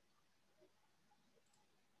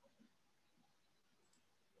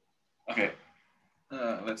 Okay.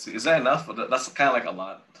 Let's see. Is that enough? That's kind of like a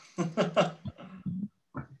lot.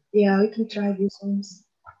 Yeah, we can try these ones.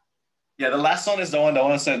 Yeah, the last one is the one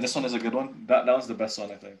I said this one is a good one. That one's the best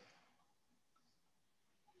one, I think.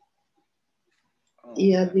 Oh,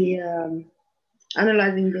 yeah, okay. the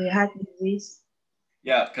analyzing the heart disease.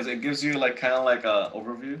 Yeah, because it gives you like kind of like a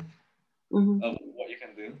overview of what you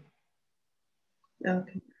can do.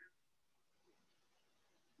 Okay.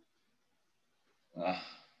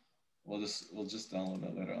 We'll just download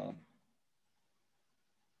that later on.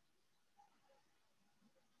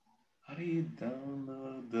 How do you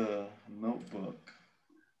download the notebook?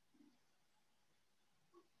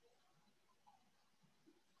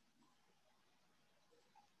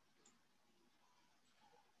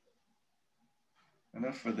 And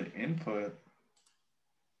then for the input,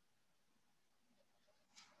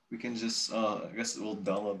 we can just, I guess we'll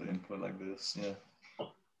download the input like this. Yeah.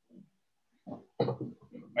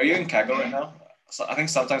 Are you in Kaggle right now? So I think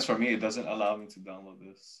sometimes for me, it doesn't allow me to download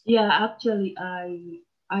this. Yeah, actually,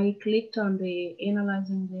 I clicked on the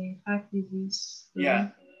analyzing the heart disease. Yeah.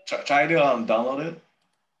 Try to download it.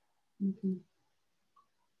 Mm-hmm.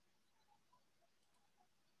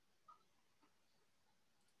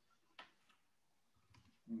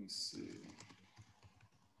 Let me see.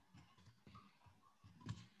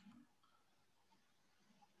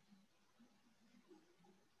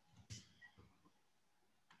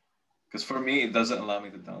 Because for me, it doesn't allow me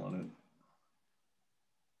to download it.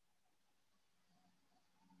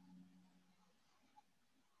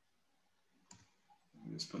 Let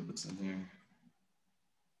me just put this in here.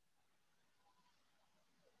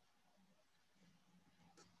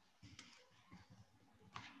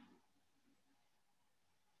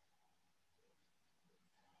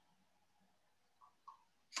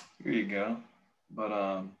 Here you go. But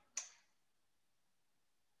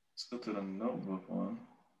let's go to the notebook one.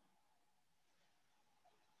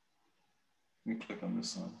 Let me click on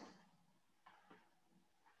this one.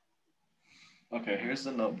 Okay, here's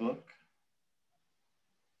the notebook.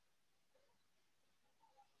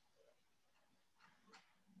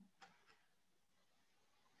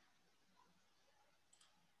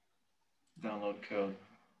 Download code.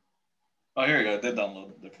 Oh, here we go. I did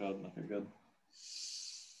download the code. Okay, good.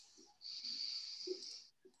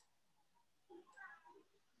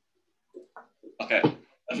 Okay,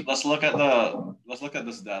 let's look at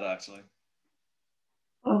this data actually.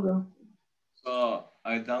 Okay. So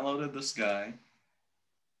I downloaded this guy.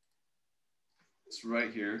 It's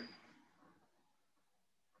right here.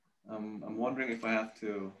 I'm wondering if I have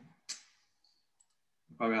to.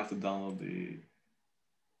 I probably have to download the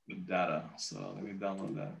data. So let me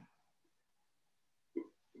download that.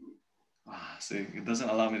 See, it doesn't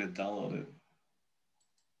allow me to download it.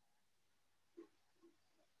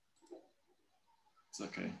 It's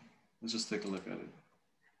okay. Let's just take a look at it.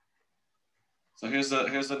 So here's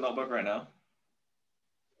the notebook right now.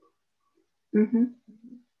 Mm-hmm.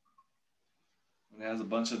 And it has a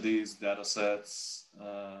bunch of these data sets.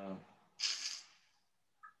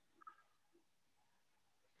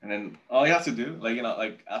 And then all you have to do,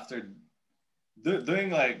 like after doing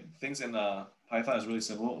like things in Python is really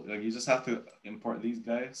simple. Like you just have to import these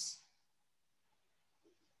guys.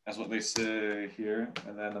 That's what they say here.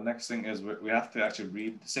 And then the next thing is we have to actually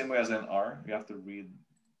read the same way as in R. We have to read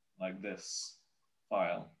like this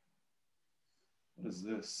file. What is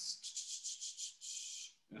this?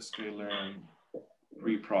 sklearn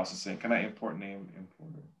reprocessing. Can I import name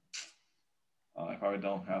importer? I probably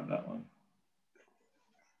don't have that one.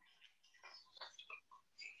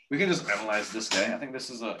 We can just analyze this guy. I think this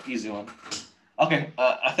is an easy one. Okay,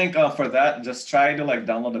 I think for that, just try to like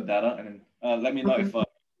download the data and then let me know if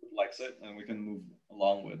likes it, and we can move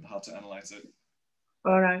along with how to analyze it.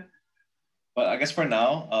 All right. But I guess for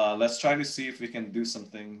now, let's try to see if we can do some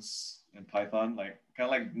things in Python, like kind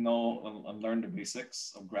of like know and learn the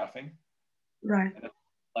basics of graphing. Right. And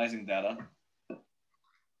analyzing data.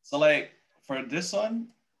 So like for this one,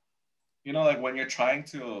 you know, like when you're trying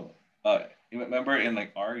to, you remember in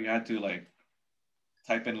like R, you had to like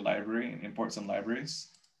type in library and import some libraries.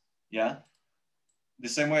 Yeah. The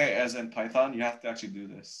same way as in Python, you have to actually do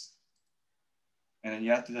this. And then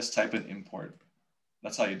you have to just type in import.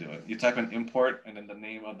 That's how you do it. You type in import and then the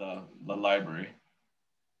name of the library.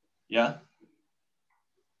 Yeah.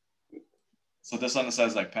 So this one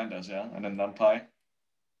says like pandas, yeah, and then NumPy.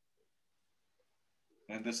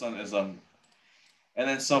 And this one is and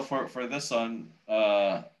then so for this one,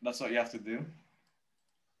 that's what you have to do.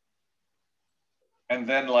 And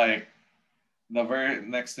then like the very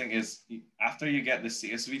next thing is after you get the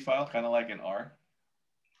CSV file, kind of like in R,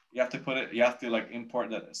 you have to like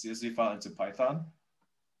import that CSV file into Python.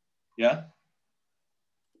 Yeah.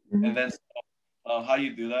 Mm-hmm. And then how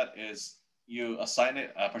you do that is you assign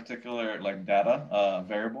it a particular like data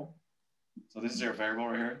variable. So this is your variable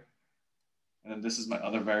right here. And then this is my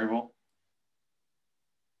other variable.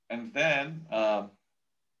 And then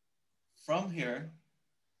from here,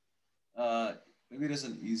 maybe there's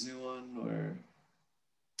an easy one or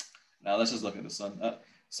now let's just look at this one.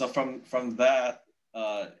 So from that,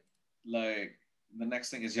 like the next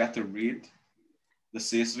thing is you have to read the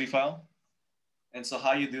CSV file. And so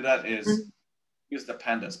how you do that is use the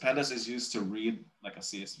pandas. Pandas is used to read like a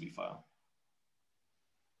CSV file.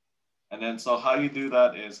 And then so how you do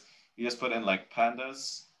that is you just put in like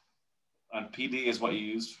pandas, and PD is what you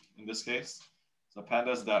use in this case. So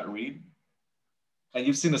pandas.read. And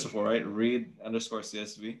you've seen this before, right? Read underscore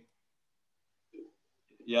CSV.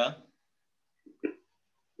 Yeah.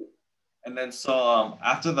 And then so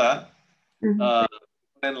after that,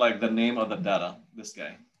 then like the name of the data, this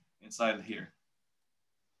guy inside here.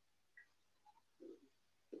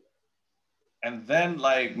 And then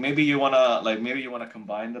like maybe you wanna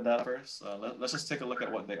combine the data first. Let's just take a look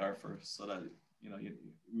at what they are first, so that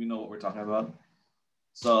you know what we're talking about.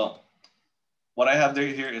 So what I have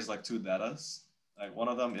here is like two datas. Like one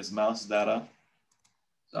of them is mouse data.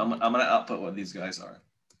 So I'm gonna output what these guys are.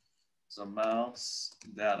 So mouse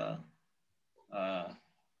data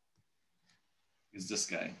is this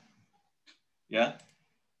guy. Yeah.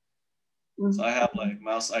 So I have like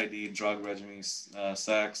mouse ID, drug regimen,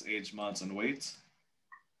 sex, age, months, and weight.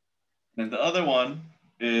 And the other one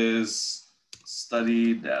is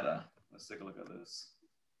study data. Let's take a look at this.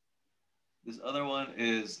 This other one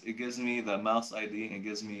is, it gives me the mouse ID, it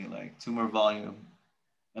gives me like tumor volume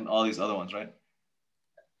and all these other ones, right?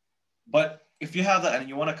 But if you have that and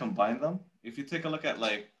you want to combine them, if you take a look at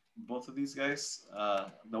like both of these guys,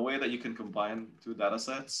 the way that you can combine two data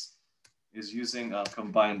sets is using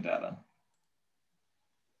combined data.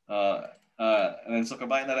 And then so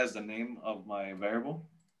combine that as the name of my variable.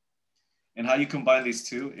 And how you combine these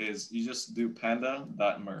two is you just do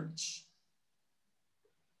panda.merge.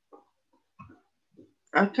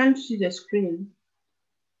 I can't see the screen.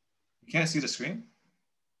 You can't see the screen?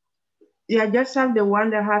 Yeah, I just have the one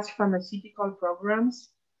that has pharmaceutical programs.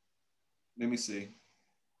 Let me see.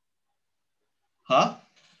 Huh?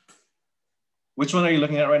 Which one are you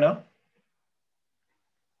looking at right now?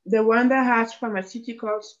 The one that has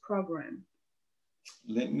pharmaceuticals program.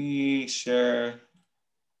 Let me share.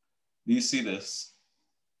 Do you see this?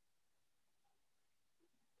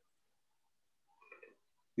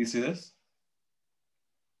 Do you see this?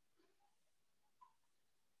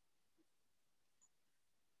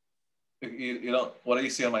 You don't, what do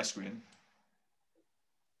you see on my screen?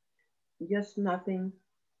 Just nothing.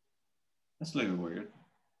 That's a little weird.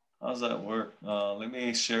 How does that work? Let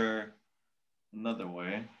me share another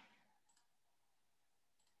way.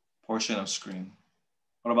 Portion of screen.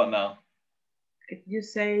 What about now? If you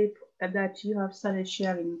say that you have started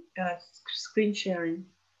sharing, screen sharing.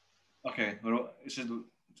 Okay, it should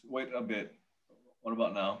wait a bit. What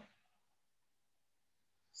about now?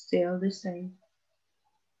 Still the same.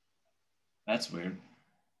 That's weird.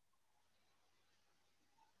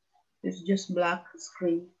 It's just black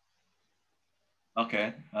screen.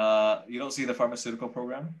 Okay. You don't see the pharmaceutical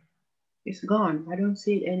program? It's gone. I don't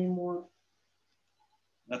see it anymore.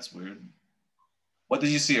 That's weird. What did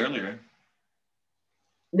you see earlier?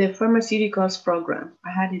 The pharmaceuticals program. I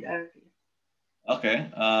had it earlier. Okay.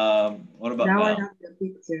 What about now? now? I have the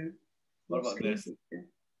picture. What about this? Picture.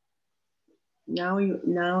 Now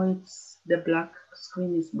it's the black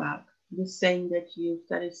screen is back. Just saying that you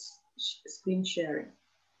started screen sharing,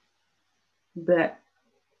 but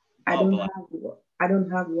I don't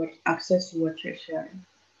have what access to what you're sharing.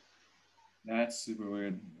 That's super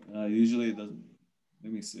weird. Usually it doesn't.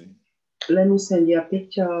 Let me see. Let me send you a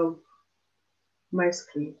picture of my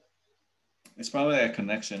screen. It's probably a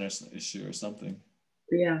connection issue or something.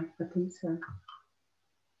 Yeah, I think so.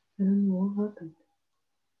 I don't know what happened.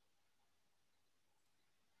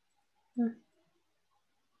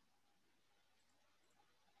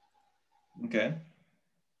 Okay.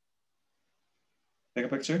 Take a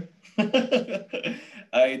picture.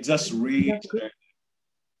 I just read.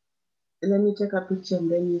 Let me take a picture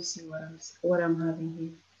and then you see what I'm having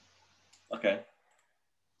here. Okay.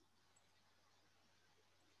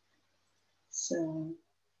 So.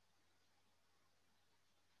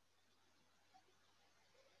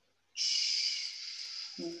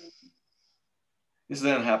 This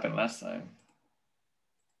didn't happen last time.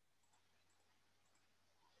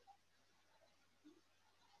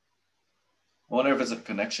 I wonder if it's a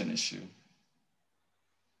connection issue.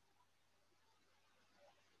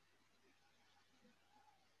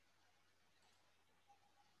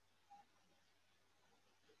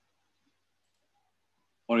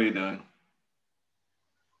 What are you doing?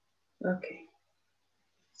 Okay.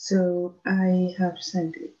 So I have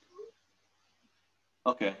sent it.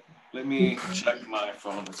 Okay. Let me check my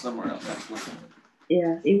phone. It's somewhere else.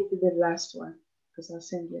 Yeah, it will be the last one because I'll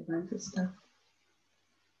send you a bunch of stuff.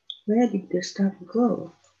 Where did the stuff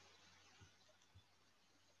go?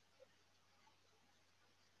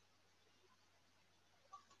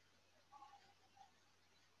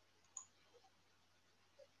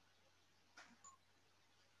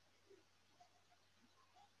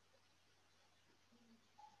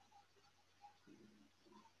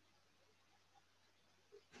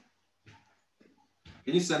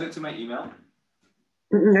 Can you send it to my email?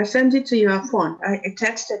 I sent it to your phone. I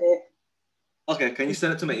texted it. Okay, can you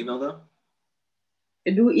send it to my email though?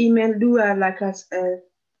 Do email, do like a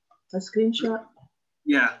screenshot?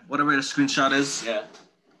 Yeah, whatever the screenshot is. Yeah.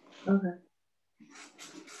 Okay.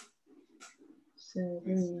 So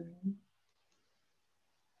then,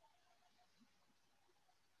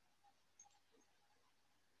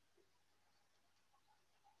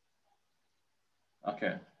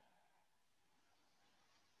 Okay.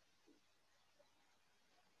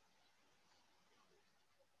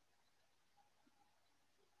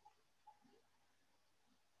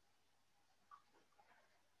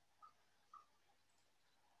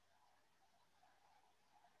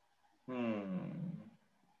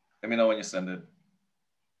 Let me know when you send it.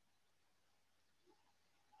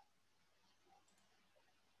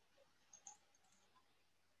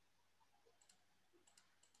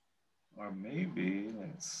 Or maybe,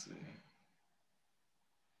 let's see.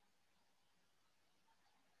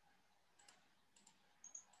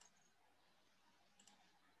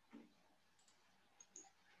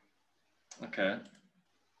 Okay.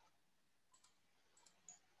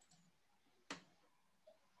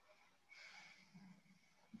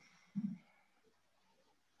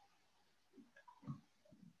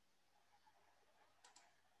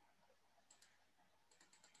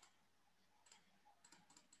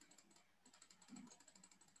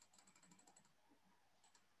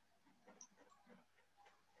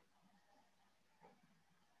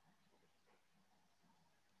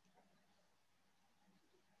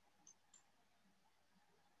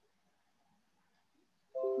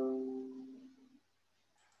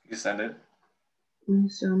 You send it?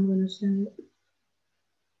 so I'm going to send it.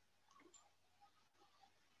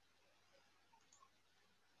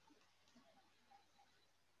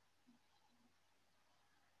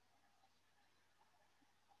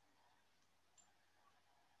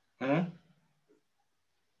 Hmm?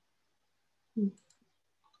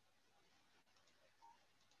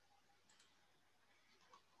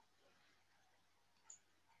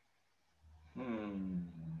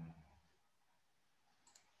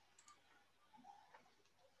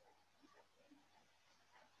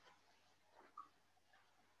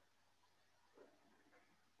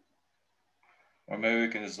 Or maybe we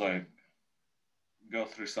can just like go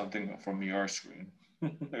through something from your screen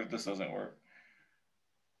if this doesn't work.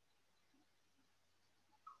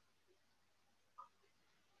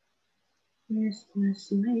 Where's my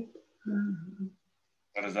snake?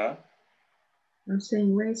 What is that? I'm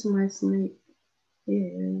saying, where's my snake? Here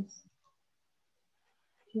it is.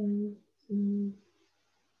 Okay.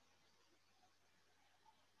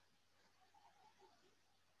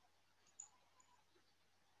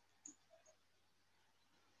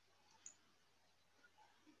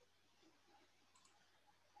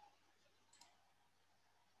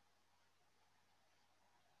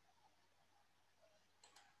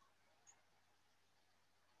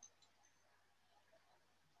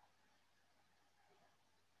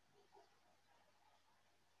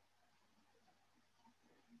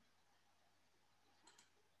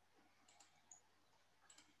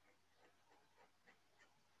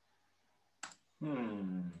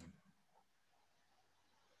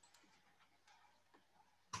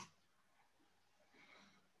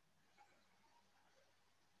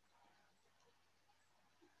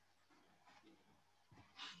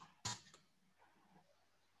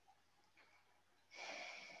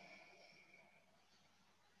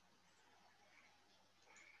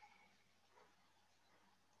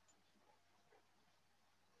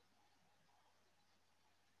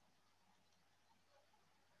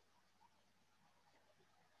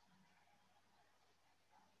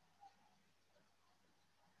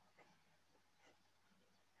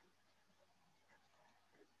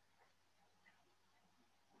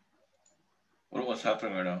 What's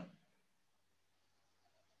happening right now?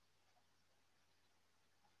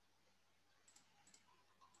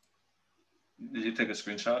 Did you take a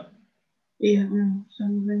screenshot? Yeah, so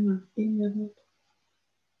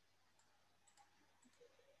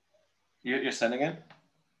You're sending it?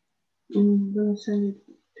 I'm gonna send it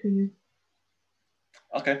to you.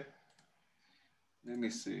 Okay. Let me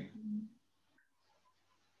see.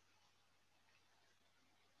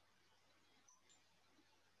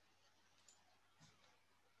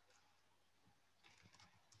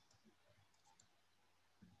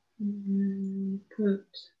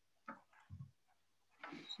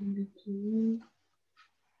 Send it to you.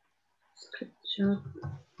 Script shop.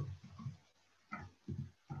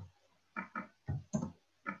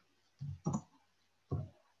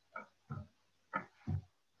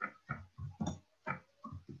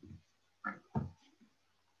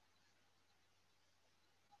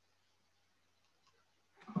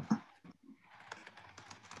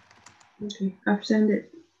 Okay, I've sent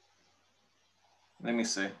it. Let me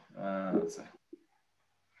see. Let's see.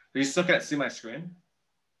 You still can't see my screen?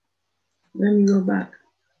 Let me go back.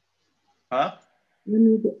 Huh? Let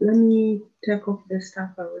me take off the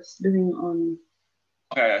stuff I was doing on.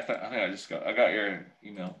 Okay, I think I got your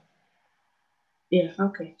email. Yeah,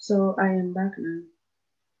 okay. So I am back now.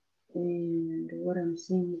 And what I'm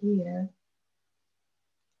seeing here.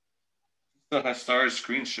 So I started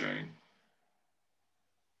screen sharing.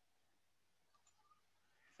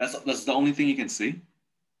 That's the only thing you can see?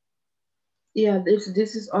 Yeah, this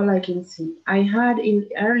is all I can see. I had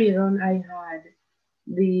earlier on I had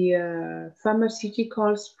the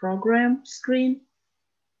pharmaceuticals program screen.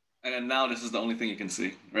 And then now this is the only thing you can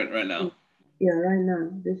see right now. Yeah, right now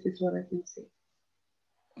this is what I can see.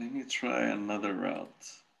 Let me try another route.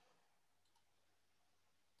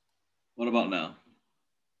 What about now?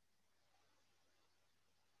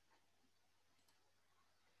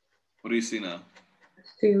 What do you see now?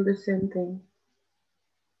 Still the same thing.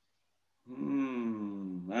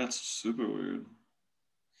 That's super weird.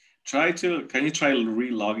 Can you try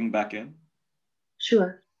re-logging back in?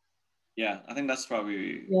 Sure. Yeah, I think that's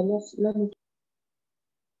probably. Yeah, let me.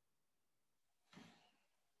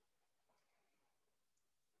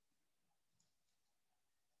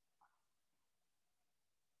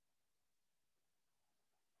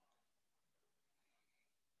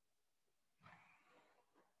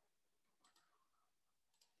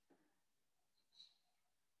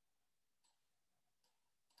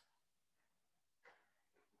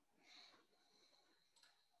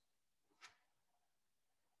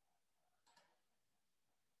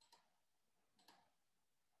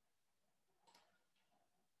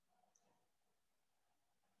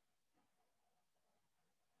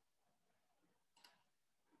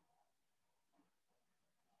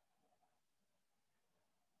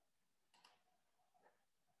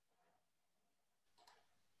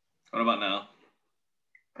 What about now?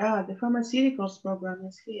 The pharmaceuticals program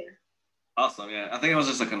is here. Awesome. Yeah, I think it was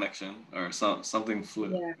just a connection or something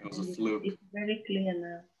fluke. Yeah, It was a fluke. it's very clear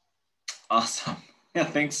now. Awesome. Yeah,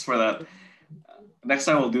 thanks for that. Next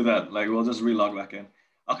time we'll do that. Like we'll just relog back in.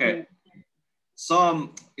 Okay. Yeah.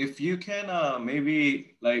 So if you can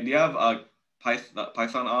maybe like, do you have a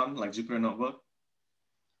Python on like Jupyter Notebook?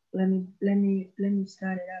 Let me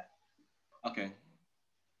start it up. Okay.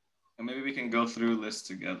 And maybe we can go through this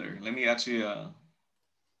together. Let me actually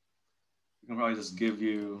we can probably just give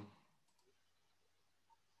you.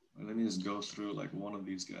 Let me just go through like one of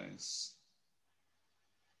these guys.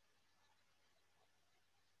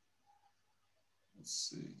 Let's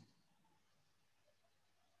see.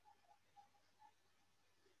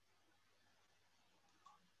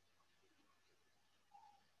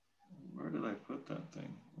 Where did I put that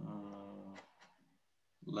thing?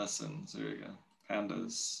 Lessons. There you go.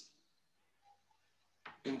 Pandas.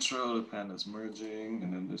 Intro to pandas merging,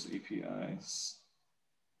 and then there's APIs.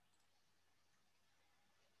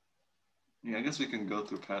 Yeah, I guess we can go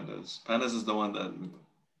through pandas. Pandas is the one that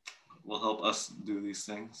will help us do these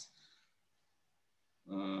things.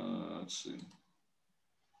 Let's see.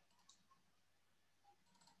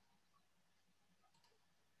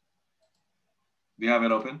 Do you have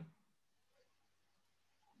it open?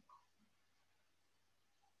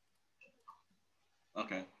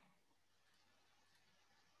 Okay.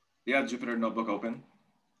 Do you have Jupyter Notebook open?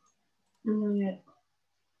 Not yet.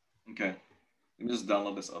 Okay. Let me just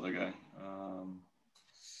download this other guy.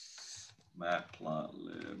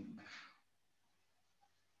 MatPlotLib.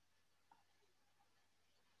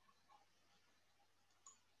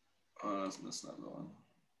 That's not the one.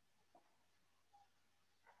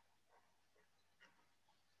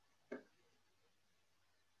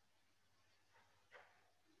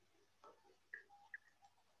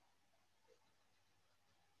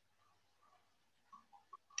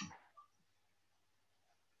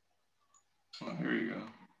 Oh, here you go.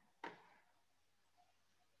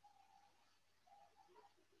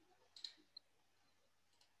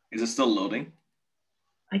 Is it still loading?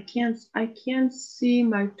 I can't see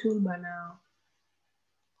my toolbar now.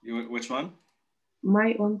 Which one?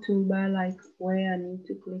 My own toolbar, like where I need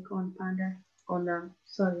to click on Panda, on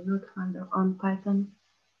sorry, not Panda, on Python.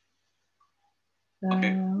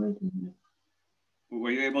 Okay. Wait a minute.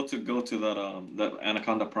 Were you able to go to that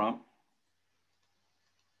Anaconda prompt?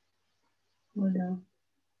 Hold on.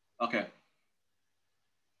 Okay.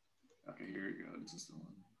 Okay, here you go. This is the one.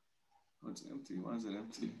 Oh, it's empty. Why is it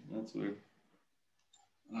empty? That's weird.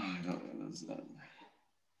 Oh, I don't know. That's that.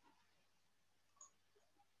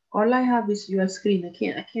 All I have is your screen. I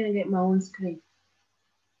can't get my own screen.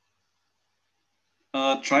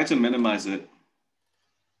 Try to minimize it.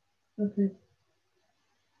 Okay.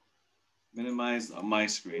 Minimize my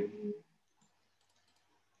screen.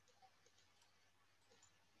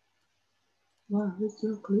 Wow, it's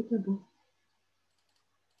not clickable.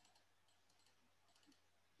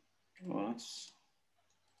 What?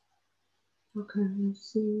 Okay,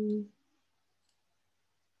 let's see.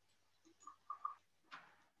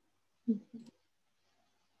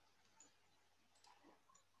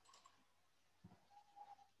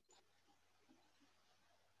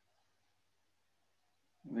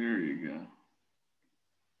 There you go.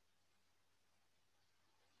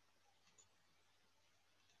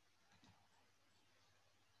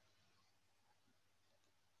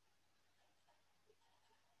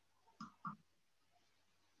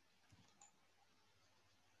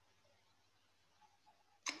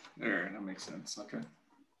 There, that makes sense. Okay.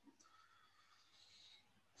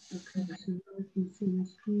 Okay, so now I can see my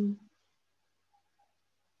screen.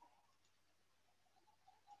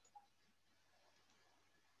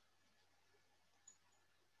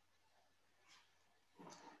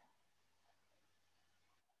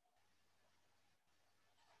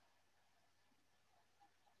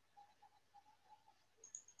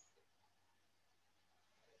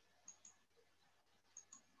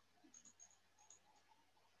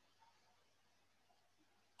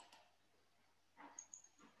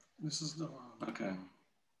 This is the one. Okay.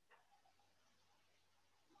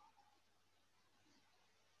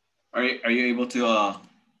 Are you able to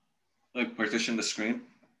like partition the screen?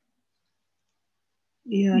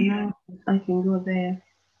 Yeah, now I can go there.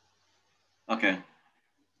 Okay.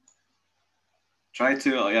 Try to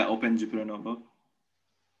yeah, open Jupyter Notebook.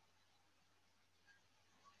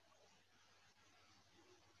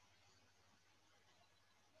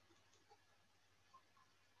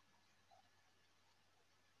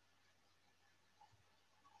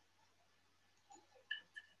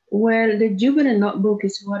 Well, the Jupyter Notebook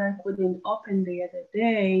is what I couldn't open the other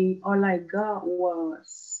day. All I got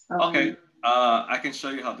was Okay. I can show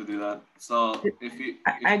you how to do that. So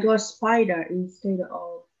I got Spider instead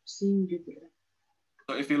of seeing Jupyter.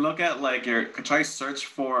 So if you look at like try search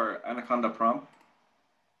for Anaconda prompt.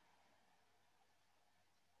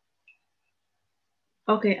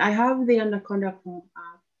 Okay, I have the Anaconda prompt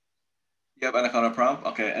app. You have Anaconda prompt?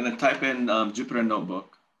 Okay, and then type in Jupyter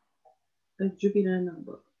Notebook. The Jupyter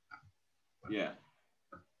Notebook. Yeah.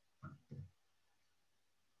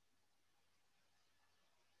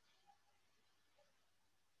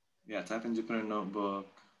 Yeah, type in Jupyter Notebook.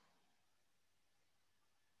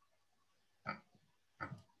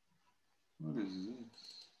 What is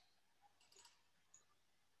this?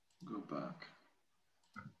 Go back.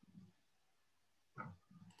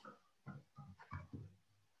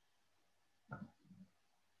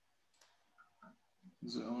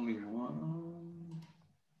 Is it only one?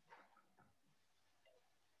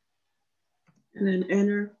 And then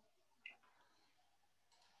enter.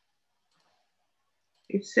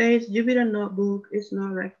 It says Jupyter Notebook is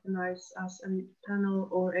not recognized as an internal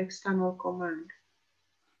or external command.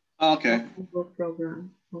 Okay.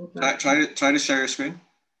 Program. Try to share your screen.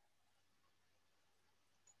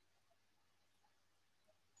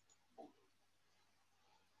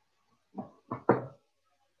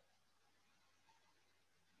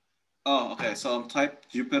 Oh, okay. So type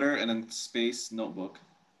Jupyter and then space notebook.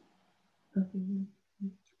 Okay.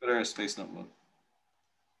 Jupyter space notebook.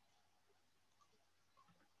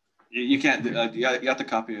 You can't. You have to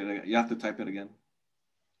copy it. You have to type it again.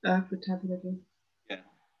 I have to type it again. Yeah.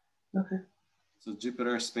 Okay. So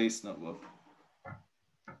Jupyter space notebook.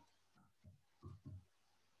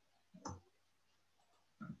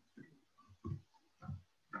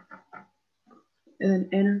 And then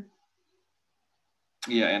enter.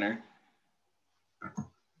 Yeah, enter.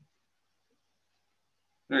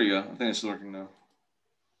 There you go. I think it's working now.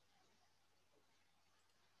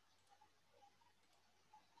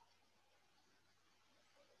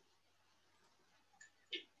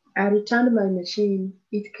 I returned my machine.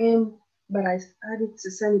 It came, but I had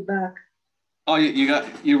to send it back. Oh,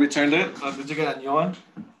 you returned it? Did you get a new one?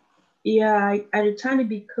 Yeah, I returned it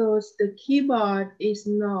because the keyboard is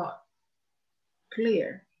not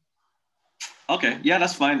clear. Okay, yeah,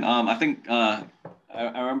 that's fine. I think I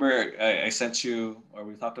remember I sent you, or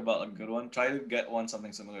we talked about a good one. Try to get one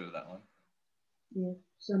something similar to that one. Yeah,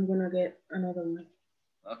 so I'm gonna get another one.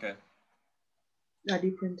 Okay. A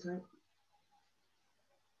different type.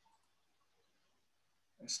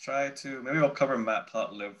 Let's try to, maybe we'll cover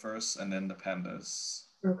MatPlotLib first and then the pandas.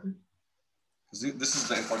 Okay. Because this is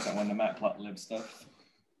the important one, the MatPlotLib stuff.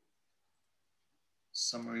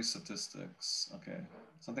 Summary statistics. Okay.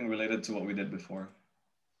 Something related to what we did before.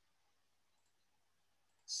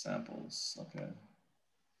 Samples. Okay.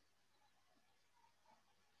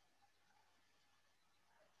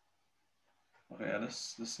 Okay, yeah,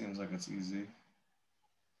 this seems like it's easy.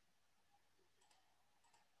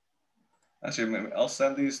 Actually, maybe I'll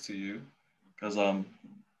send these to you because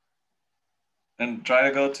and try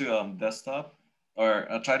to go to desktop, or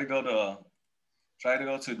try to go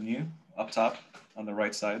to new up top on the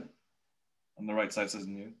right side. On the right side says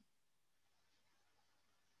new.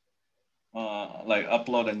 Like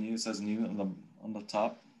upload and new says new on the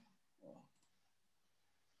top.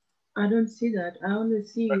 I don't see that. I only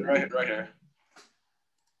see Right here.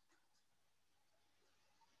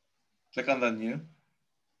 Click on the new.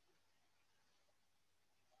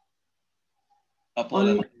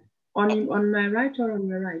 Upload on my right or on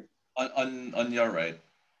your right? On your right.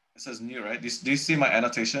 It says new, right? Do you see my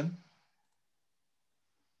annotation?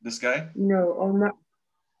 This guy? No,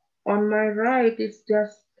 on my right it's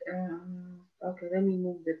just okay, let me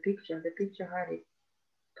move the picture. The picture had it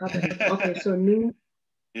covered. Okay, so new.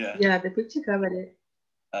 Yeah. Yeah, the picture covered it.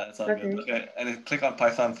 It's all good. Okay, and then click on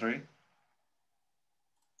Python 3.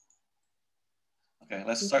 Okay,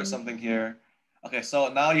 let's start something here. Okay, so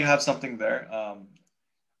now you have something there.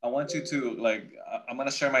 I want you to I'm gonna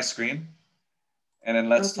share my screen, and then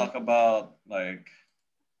let's talk about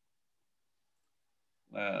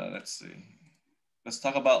let's see. Let's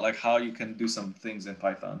talk about how you can do some things in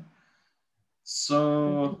Python.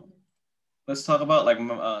 So let's talk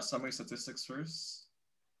about summary statistics first.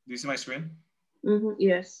 Do you see my screen?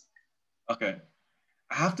 Yes. Okay.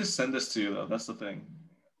 I have to send this to you though. That's the thing.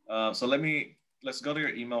 So let's go to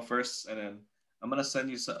your email first, and then I'm gonna send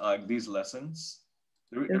you these lessons.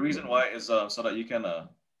 The reason why is so that you can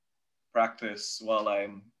practice while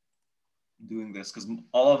I'm doing this, because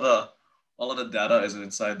all of the data is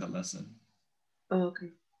inside the lesson. Oh,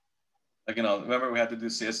 okay. Remember we had to do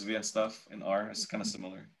CSV and stuff in R. It's kind of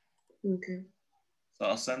similar. Okay. So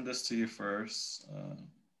I'll send this to you first. Let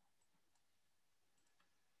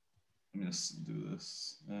me just do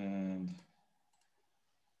this. And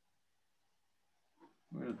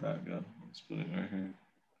where did that go? Let's put it right here.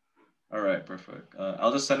 All right, perfect.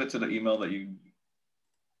 I'll just send it to the email that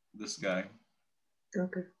this guy.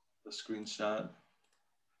 Okay. The screenshot.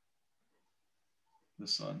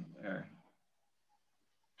 This one there.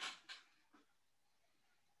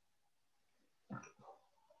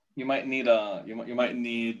 You might need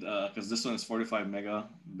because this one is 45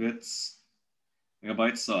 megabytes,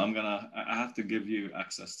 so I have to give you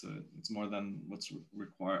access to it. It's more than what's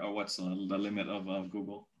required, or what's the limit of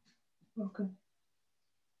Google. Okay.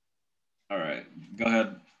 All right, go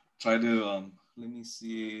ahead. Try to let me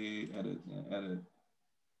see, edit.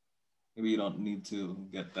 Maybe you don't need to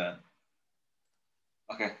get that.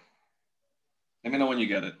 Okay. Let me know when you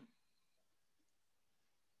get it.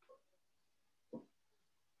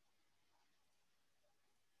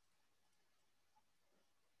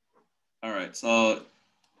 All right. So,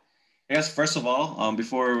 yes, first of all,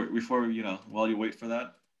 before while you wait for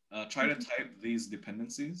that, try to type these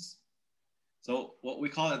dependencies. So what we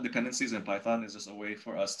call dependencies in Python is just a way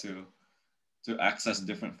for us to access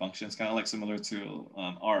different functions, kind of like similar to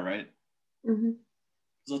R, right?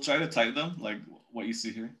 So try to type them like what you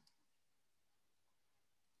see here.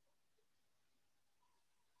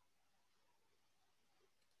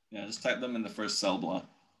 Yeah, just type them in the first cell block.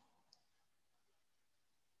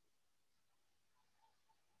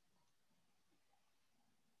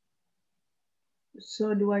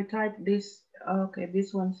 So do I type this? Okay,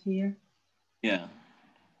 this one's here. Yeah.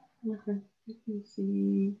 Okay, let me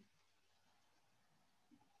see.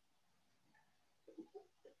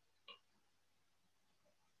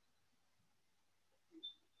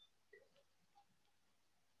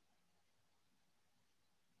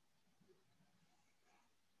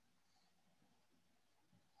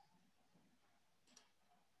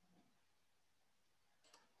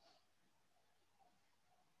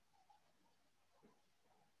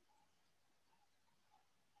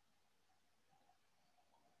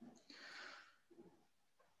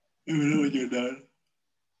 Let me know when you're done.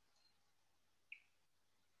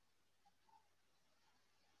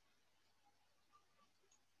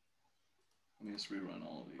 me just rerun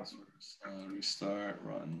all of these first. Restart,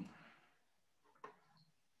 run.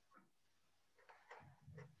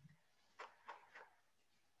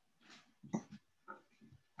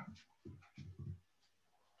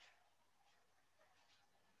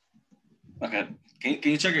 Okay,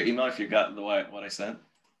 can you check your email if you got what I sent?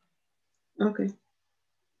 Okay.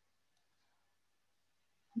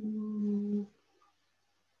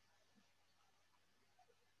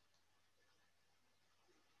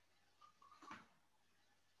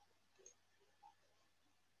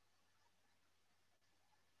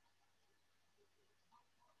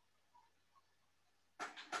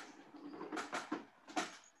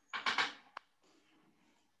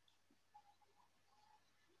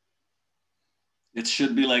 It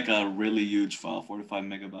should be like a really huge file, 45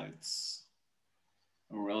 megabytes,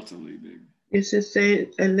 or relatively big. It should say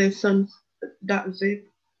a lessons.zip.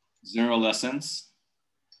 0 lessons.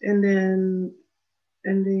 And then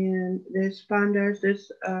there's pandas,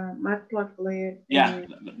 there's MatPlotLib. Yeah,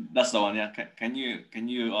 that's the one. Yeah, can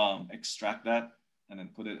you extract that and then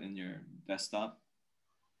put it in your desktop?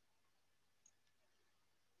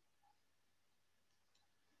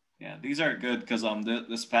 Yeah, these are good because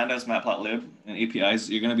this pandas, MatPlotLib, and APIs,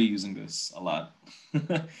 you're gonna be using this a lot.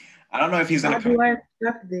 I don't know if he's gonna. How do I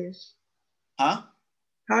extract this? Huh?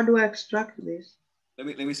 How do I extract this? Let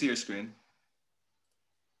me see your screen.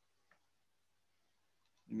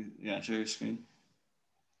 Share your screen.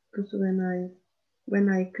 Because when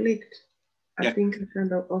I clicked, I think I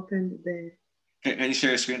kind of opened the. Can you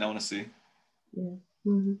share your screen? I want to see. Yeah.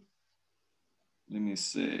 Mm-hmm. Let me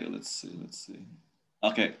see. Let's see.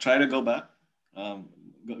 Okay, try to go back.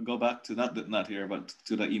 Go back to not here, but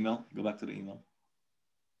to the email. Go back to the email.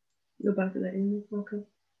 Go back to the email. Okay.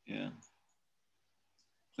 Yeah.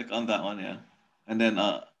 Click on that one, yeah, and then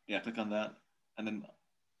click on that, and then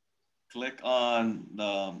click on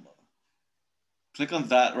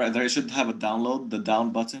that right there. You should have a download, the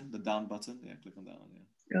down button. Yeah, click on that one.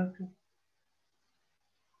 Yeah. Okay.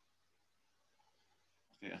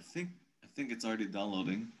 Okay, I think it's already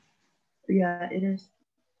downloading. Yeah, it is.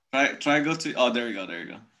 Try go to. Oh, there you go.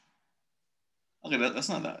 Okay, that's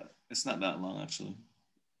not that. It's not that long actually.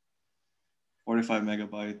 45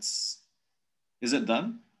 megabytes. Is it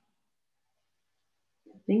done?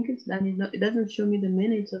 I think it's done. It doesn't show me the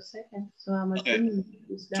minutes or seconds, so I'm assuming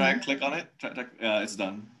it's done. Try click on it. Yeah, it's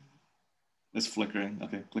done. It's flickering.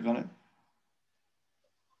 Okay, click on it.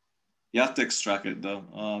 You have to extract it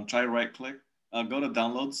though. Try right click. Go to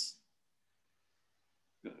downloads.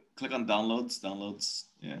 Click on downloads.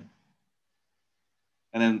 Yeah.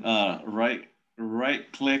 And then right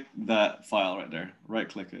click that file right there. Right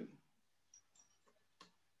click it.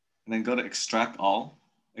 And then go to extract all.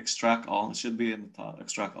 Extract all. It should be in the top.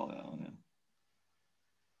 Extract all that one. Yeah.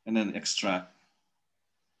 And then extract.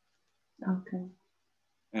 Okay.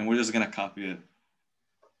 And we're just gonna copy it.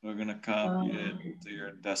 We're gonna copy it to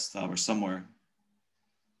your desktop or somewhere.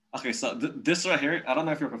 Okay, so this right here, I don't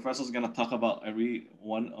know if your professor is gonna talk about every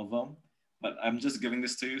one of them, but I'm just giving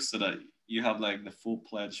this to you so that you have like the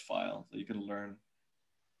full-fledged file, so you can learn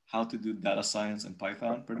how to do data science in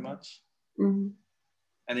Python, pretty much. Mm-hmm.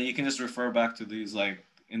 And then you can just refer back to these like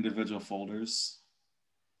individual folders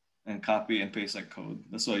and copy and paste like code.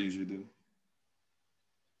 That's what I usually do.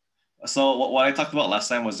 So what I talked about last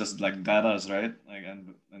time was just like data, right? Like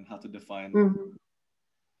and how to define. Mm-hmm.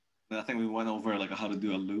 And I think we went over like how to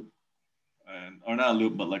do a loop, or not a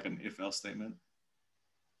loop, but like an if-else statement.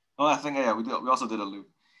 Oh, I think we also did a loop,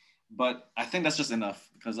 but I think that's just enough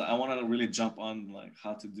because I want to really jump on like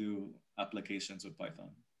how to do applications with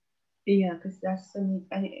Python. Yeah, because that's something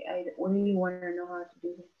I really want to know how to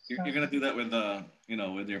do this. You're gonna do that with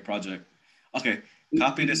with your project. Okay,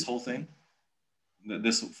 copy this whole thing.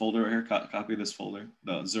 This folder right here. Copy this folder.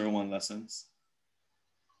 The 01 lessons.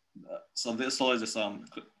 So this folder, just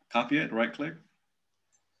copy it. Right click.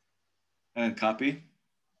 And then copy.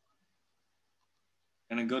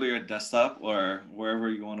 And then go to your desktop or wherever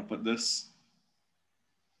you want to put this.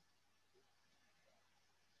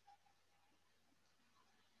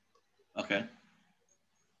 Okay.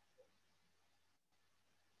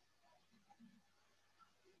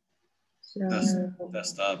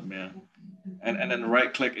 Desktop, yeah. And then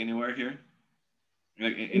right click anywhere here.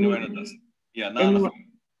 Like anywhere in the desktop. Yeah,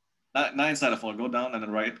 not inside the folder. Go down and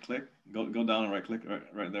then right click. Go down and right click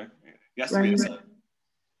right there. It has to be inside.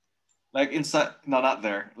 Like inside, no, not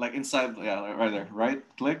there. Like inside, yeah, right there. Right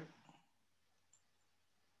click.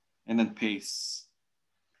 And then paste.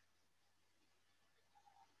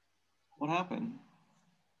 What happened?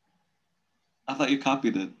 I thought you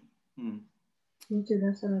copied it. Okay,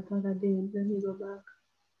 that's what I thought I did. Let me go back.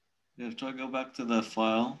 Yeah, try to go back to the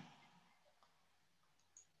file.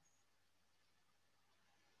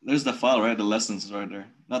 There's the file, right? The lessons is right there.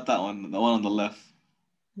 Not that one, the one on the left.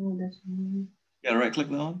 Oh, that's me. Yeah, right click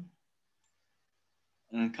that one.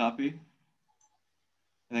 And then copy.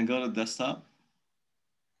 And then go to desktop.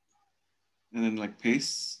 And then like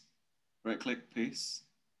paste. Right click, paste.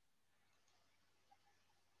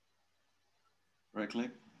 Right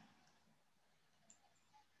click.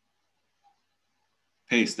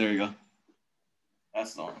 Paste, there you go.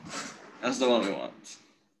 That's the one. That's the one we want.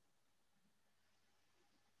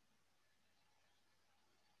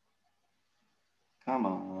 Come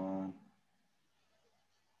on.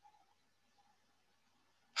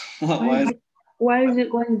 Why is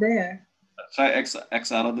it going there? Should I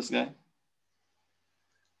X out of this guy?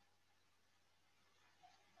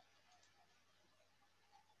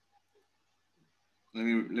 Let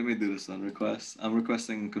me do this on request. I'm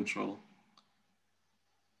requesting control.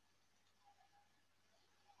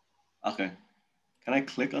 Okay. Can I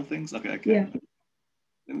click on things? Okay, I can. Yeah.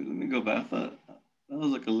 Let me go back. I thought that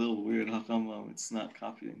was like a little weird. How come it's not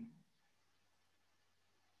copying?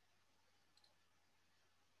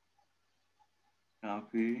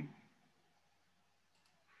 Copy.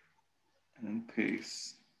 And then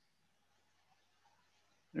paste.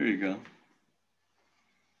 There you go.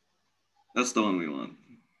 That's the one we want.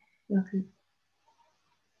 Okay.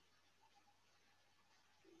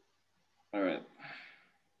 All right.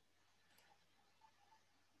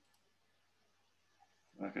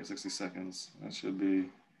 Okay, 60 seconds. That should be.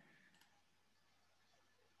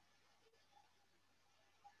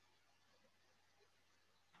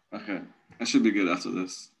 Okay, that should be good after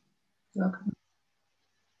this. Okay.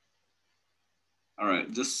 All right,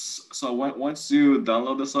 just so once you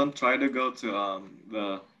download this one, try to go to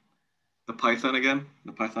the Python again,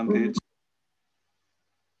 the Python page.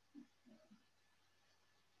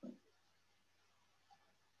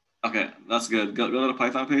 Okay, that's good. Go to the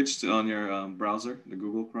Python page on your browser, the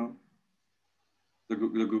Google Chrome. The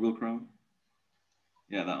Google Chrome.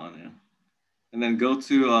 Yeah, that one. Yeah, and then go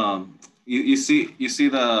to you see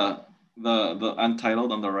the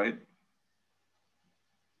untitled on the right,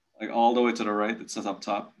 like all the way to the right. It says up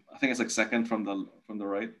top. I think it's like second from the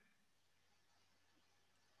right.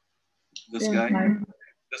 This guy.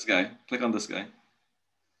 This guy. Click on this guy.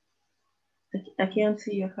 I can't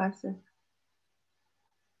see your cursor.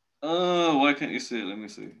 Oh, why can't you see it? Let me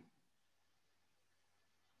see.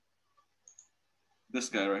 This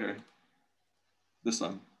guy right here. This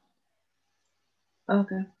one.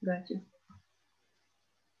 Okay, got you.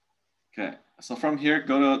 Okay, so from here,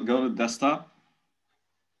 go to desktop,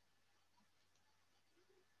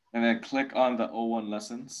 and then click on the O1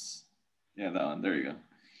 lessons. Yeah, that one. There you go.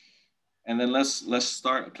 And then let's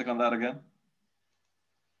start. Click on that again,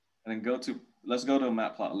 and then let's go to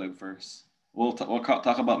MatPlotLib first. We'll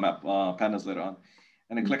talk about pandas later on,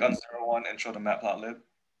 and then click on 01 Intro to MatPlotLib.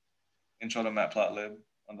 Intro to MatPlotLib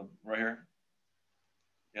on the right here.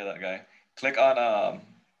 Yeah, that guy. Click on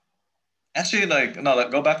actually, no,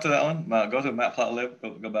 go back to that one. Go to MatPlotLib.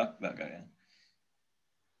 Go back that guy. Yeah.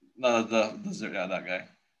 No, yeah, that guy.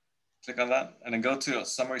 Click on that, and then go to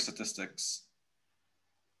summary statistics.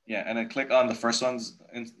 Yeah, and then click on the first one's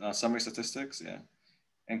in summary statistics. Yeah,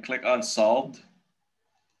 and click on solved,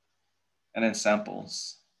 and then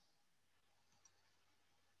samples.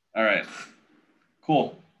 All right,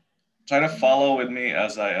 cool. Try to follow with me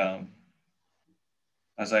as I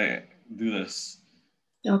do this.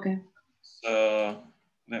 Okay. So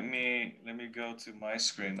let me go to my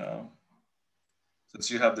screen now, since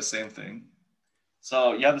you have the same thing.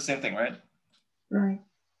 So you have the same thing, right? Right.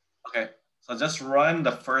 Okay. So just run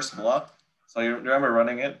the first block. So you remember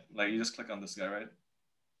running it? Like you just click on this guy, right?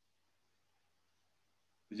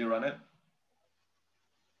 Did you run it?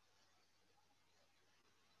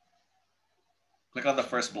 Click on the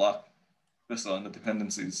first block. This one, the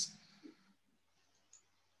dependencies.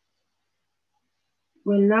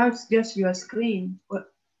 Well, now it's just your screen.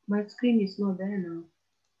 But my screen is not there now.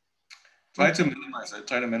 Try to minimize it.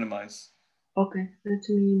 Try to minimize. Okay, let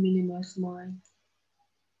me minimize mine.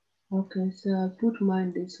 Okay, so I put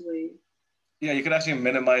mine this way. Yeah, you could actually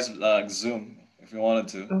minimize zoom if you wanted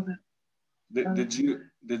to. Okay. Did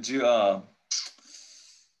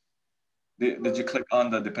you click on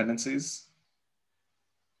the dependencies?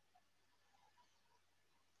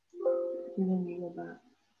 Let me go back.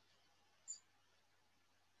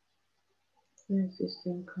 Where's this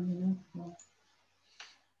thing coming up from?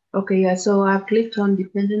 Okay, yeah, so I've clicked on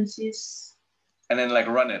dependencies. And then like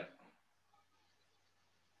run it.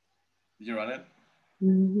 Did you run it?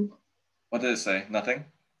 Mm-hmm. What did it say? Nothing?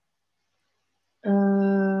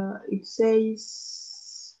 It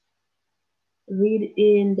says read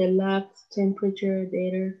in the lab temperature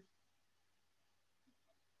data.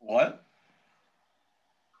 What?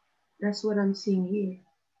 That's what I'm seeing here.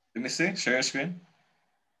 Let me see. Share your screen.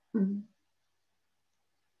 Mm-hmm.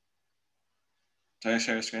 Try to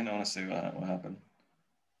share your screen. I want to see what happened.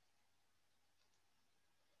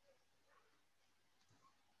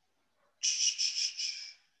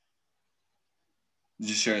 Did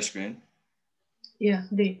you share your screen? Yeah,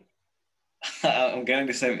 did. I'm getting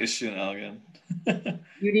the same issue now again.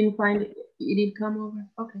 You didn't find it? You didn't come over?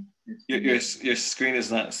 Okay. Your screen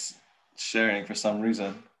is not sharing for some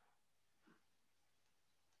reason.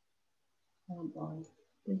 Oh boy.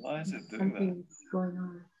 Why is it doing that? Something's going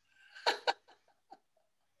on.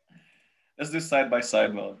 Let's do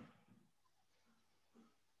side-by-side mode.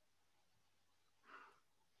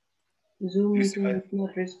 Zoom meeting is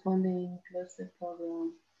not responding. Close the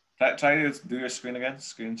program. Try to do your screen again.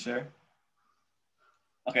 Screen share.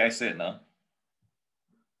 Okay, I see it now.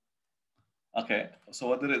 Okay, so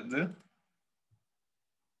what did it do?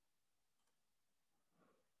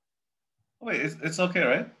 Oh, wait, it's okay,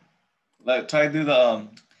 right? Like try to do the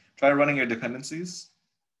try running your dependencies.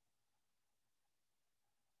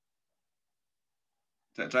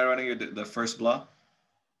 Try running the first block.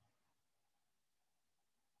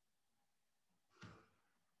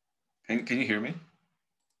 Can you hear me?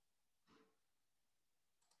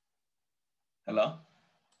 Hello?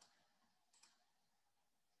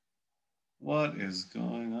 What is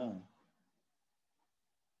going on?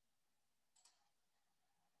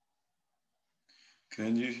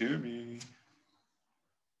 Can you hear me?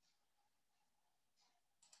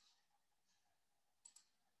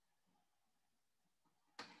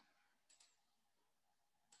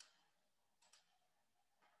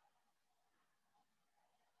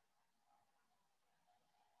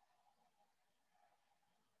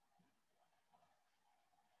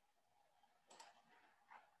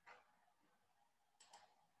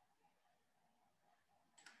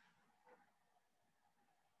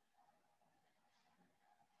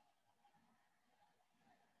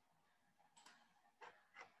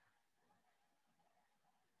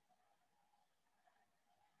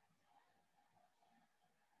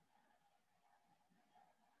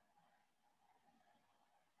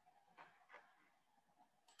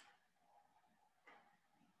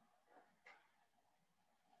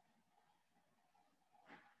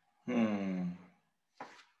 Hmm.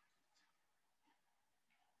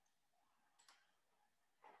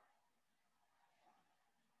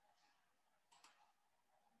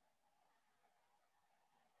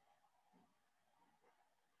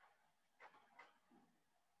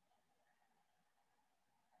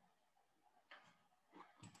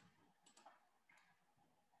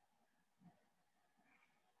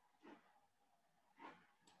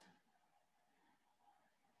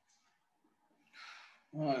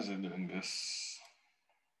 Why is it doing this?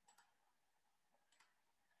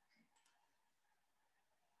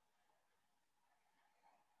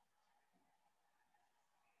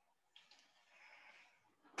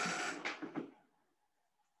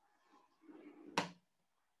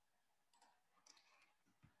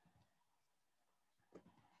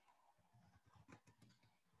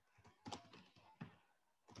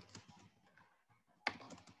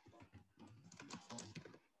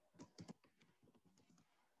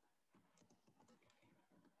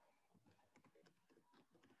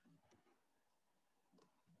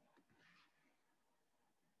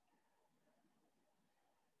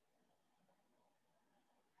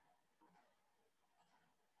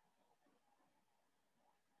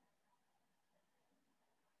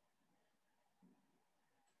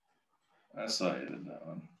 I saw you did that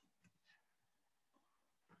one.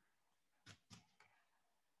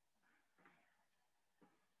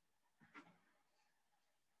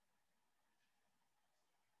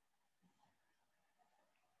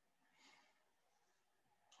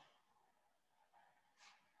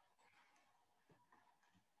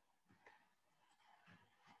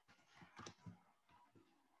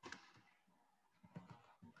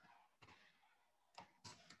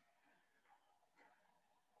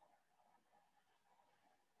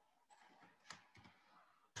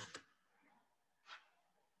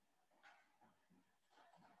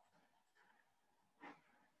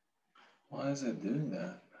 Why is it doing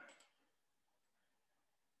that?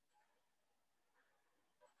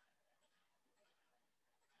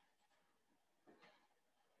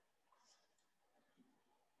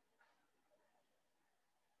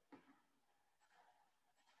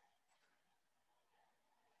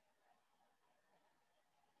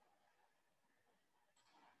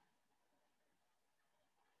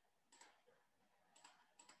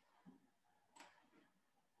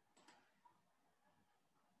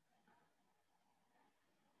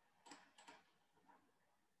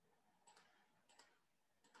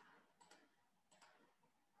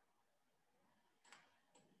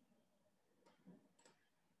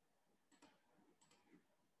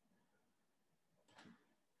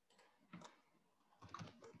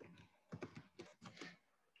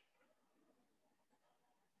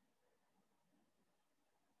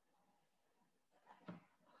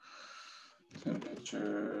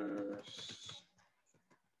 Pictures.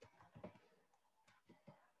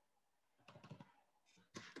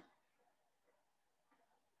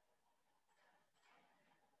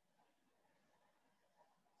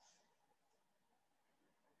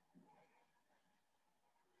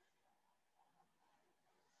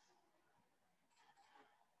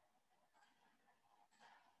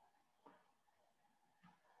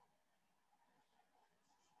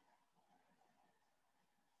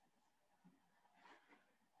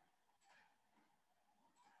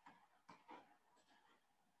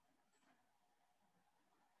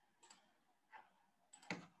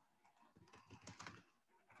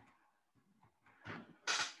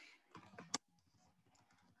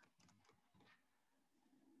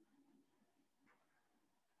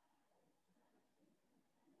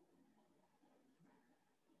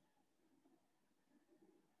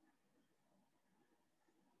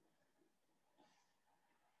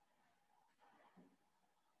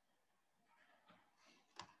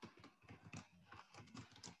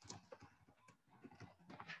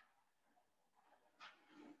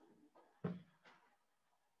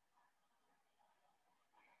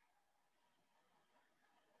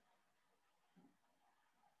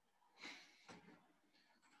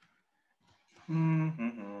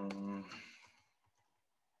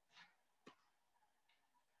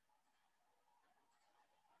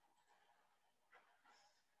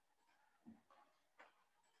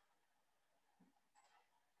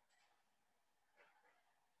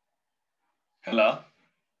 Hello?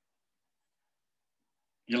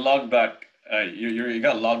 You logged back. You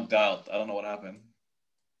got logged out. I don't know what happened.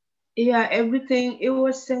 Yeah, everything. It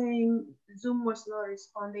was saying Zoom was not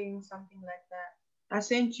responding, something like that. I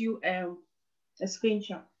sent you a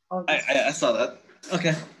screenshot of this. I saw that.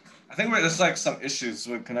 Okay. I think there's like some issues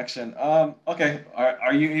with connection. Okay.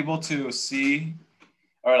 Are you able to see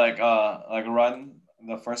or like run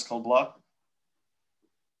the first code block?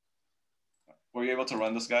 Were you able to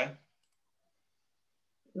run this guy?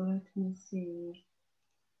 Let me see.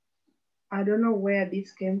 I don't know where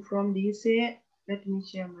this came from. Do you see it? Let me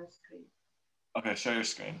share my screen. Okay, share your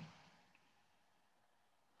screen.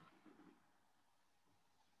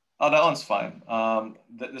 Oh, that one's fine.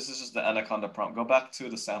 This is just the Anaconda prompt. Go back to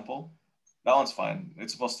the sample. That one's fine.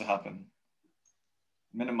 It's supposed to happen.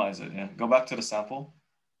 Minimize it, yeah. Go back to the sample.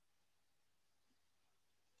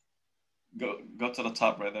 Go to the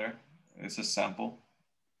top right there. It says sample.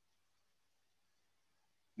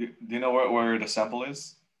 Do you know where the sample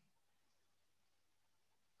is?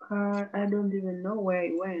 I don't even know where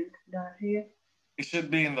it went. Down here. It should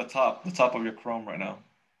be in the top of your Chrome right now.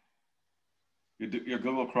 Your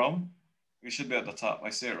Google Chrome. It should be at the top. I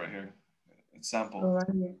see it right here. It's sample. Oh, right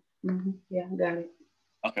here. Yeah, got it.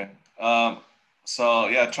 Okay. So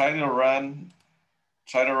yeah, try to run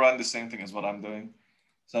the same thing as what I'm doing.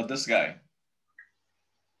 So this guy.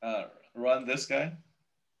 Run this guy.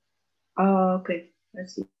 Oh, okay.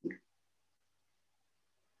 Let's see.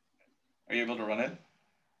 Are you able to run it?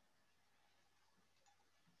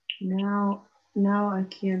 Now I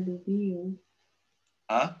can view.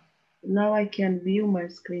 Huh? Now I can view my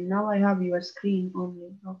screen. Now I have your screen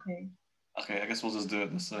only. Okay. Okay, I guess we'll just do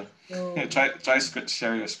it this way. So, try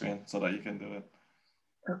share your screen so that you can do it.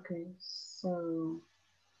 okay, so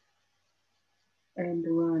and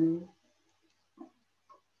run.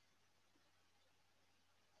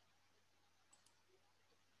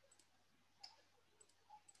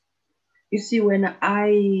 You see, when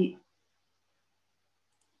I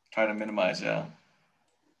try to minimize, yeah.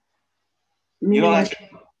 minimize,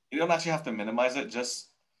 you don't actually have to minimize it. Just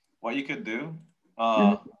what you could do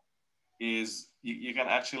is you can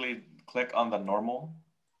actually click on the normal.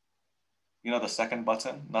 You know, the second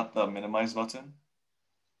button, not the minimize button.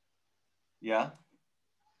 Yeah.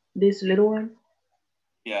 This little one.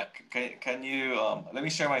 Yeah. Can you let me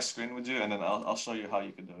share my screen with you, and then I'll show you how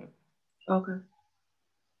you can do it. Okay.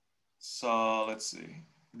 So let's see.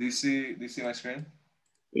 Do you see my screen?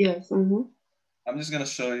 Yes. I'm just gonna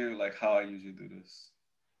show you like how I usually do this.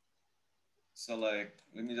 So like,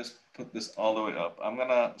 let me just put this all the way up. I'm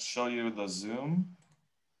gonna show you the zoom.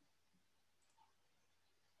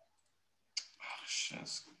 Oh,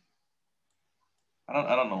 shit.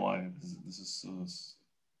 I don't know why this is so.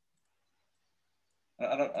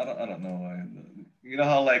 I don't know why. You know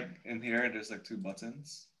how like in here there's like two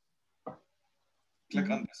buttons. Click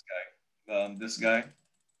on this guy,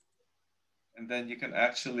 and then you can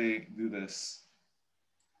actually do this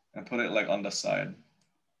and put it like on the side.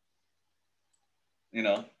 You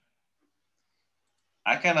know,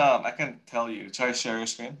 I can tell you. Try to share your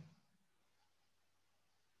screen.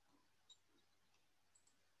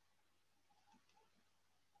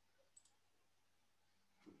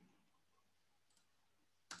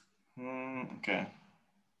 Okay.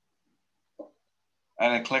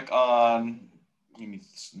 And then click on, let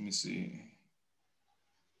me see.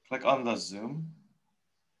 Click on the zoom.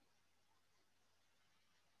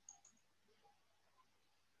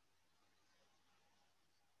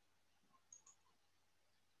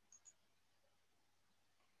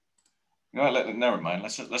 You know what, never mind.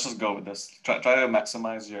 Let's just go with this. Try to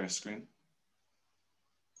maximize your screen.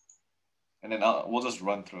 And then we'll just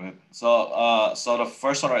run through it. So so the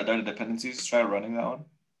first one right there, the dependencies, try running that one.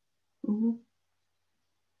 Mm-hmm.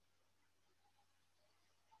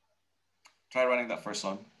 Try running that first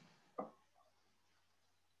one.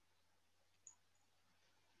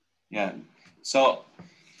 Yeah. So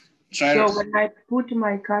when I put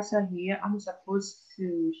my cursor here, I'm supposed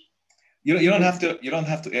to. You don't have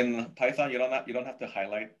to in Python. You don't have to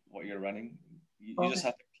highlight what you're running. You just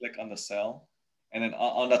have to click on the cell, and then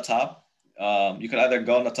on the top, you could either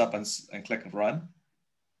go on the top and click run.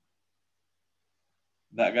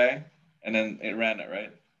 That guy, and then it ran it,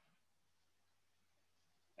 right?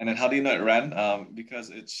 And then how do you know it ran?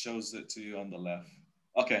 Because it shows it to you on the left.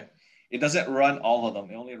 Okay, it doesn't run all of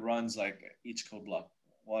them. It only runs like each code block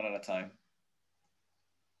one at a time.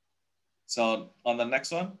 So on the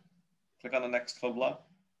next one, click on the next code block.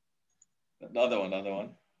 The other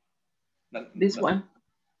one. This one.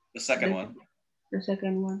 The second one. The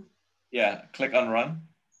second one. Yeah, click on run.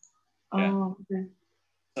 Yeah. Oh, okay.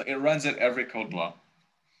 So it runs in every code block.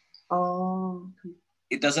 Oh, okay.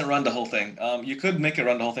 It doesn't run the whole thing. You could make it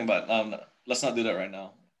run the whole thing, but let's not do that right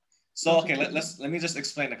now. So okay, let me just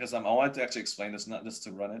explain it because I wanted to actually explain this, not just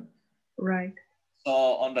to run it. Right. So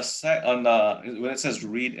on when it says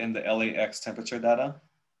read in the LAX temperature data,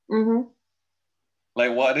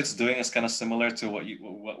 like what it's doing is kind of similar to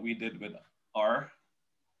what we did with R.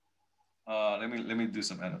 Let me do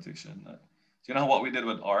some annotation. Do you know what we did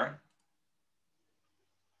with R?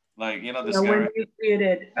 Like this guy.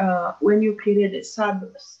 When you created a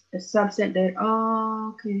subset there.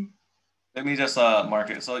 Oh, okay. Let me just mark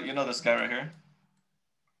it. So this guy right here.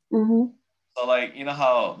 So like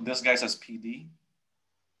how this guy says PD.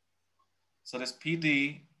 So this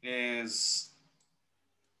PD is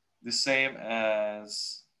the same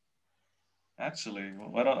as. Actually,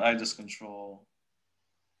 why don't I just control?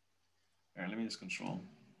 Here, let me just control.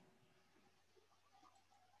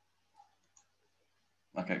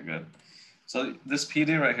 Okay, good. So this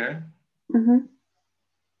PD right here.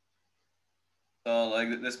 So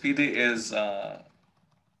like this PD is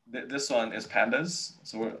this one is pandas.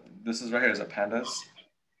 So this is right here is a pandas.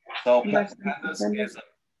 So pandas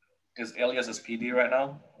is alias as PD right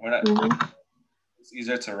now. We're not. It's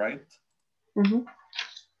easier to write.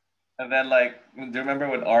 And then like, do you remember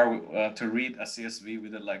with R to read a CSV we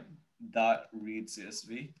did like dot read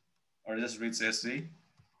CSV or just read CSV?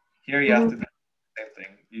 Here you have to do the same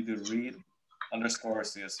thing. You do read underscore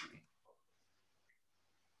CSV.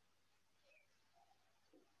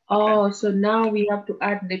 Oh, okay. So now we have to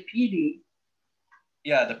add the PD.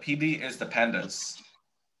 Yeah, the PD is the pandas.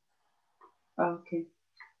 Okay.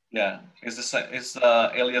 Yeah, it's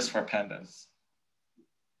the alias for pandas.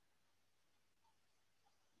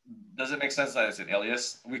 Does it make sense that it's an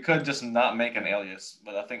alias? We could just not make an alias,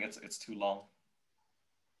 but I think it's too long.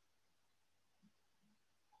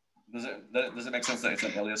 Does it make sense that it's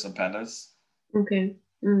an alias of pandas? Okay.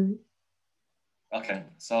 Okay,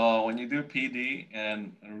 so when you do PD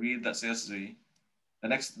and read that CSV,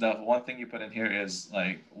 the one thing you put in here is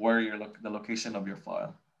like where the location of your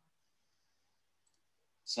file.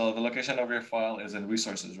 So the location of your file is in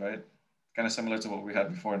resources, right? Kind of similar to what we had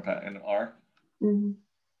before in R.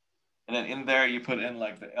 And then in there, you put in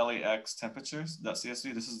like the LAX temperatures, that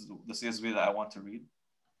CSV. This is the CSV that I want to read.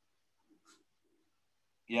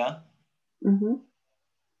 Yeah?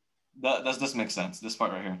 Does this make sense? This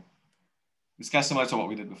part right here. It's kind of similar to what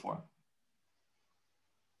we did before.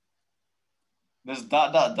 This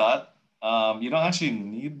dot, dot, dot. You don't actually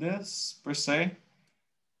need this per se.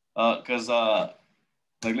 Because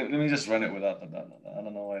like let me just run it without the dot, dot, dot. I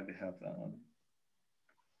don't know why they have that one.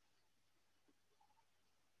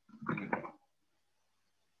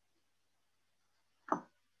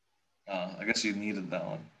 I guess you needed that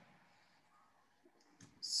one.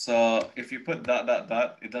 So if you put dot, dot,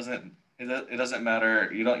 dot, it doesn't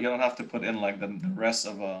matter. You don't have to put in like the rest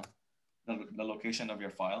of the location of your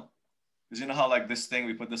file. Because you know how like this thing,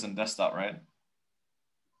 we put this in desktop, right?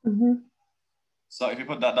 So if you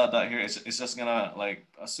put dot, dot, dot here, it's just gonna like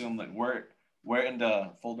assume like we're in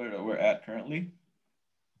the folder that we're at currently,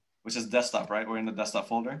 which is desktop, right? We're in the desktop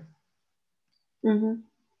folder.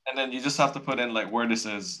 And then you just have to put in like where this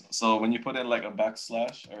is. So when you put in like a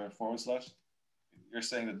backslash or forward slash, you're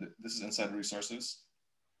saying that this is inside resources.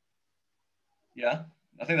 Yeah,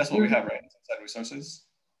 I think that's what we have, right? Inside resources.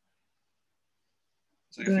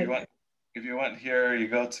 So if you went here, you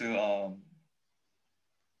go to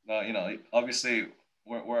you know, obviously,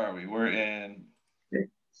 where are we? We're in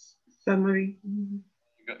summary.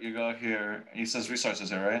 You go here. It says resources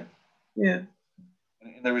here, right? Yeah.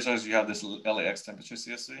 And in the resources, you have this LAX temperature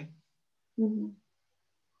CSV.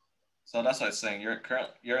 So that's what it's saying.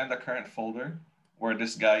 You're in the current folder where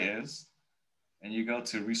this guy is, and you go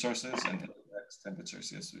to resources and LAX temperature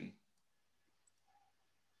CSV.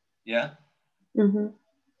 Yeah. And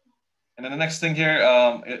then the next thing here,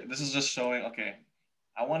 this is just showing. Okay,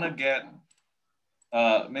 I want to get.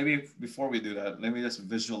 Maybe before we do that, let me just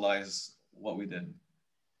visualize what we did.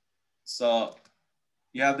 So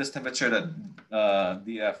you have this temperature that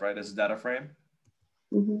DF, right? This data frame.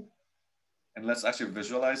 And let's actually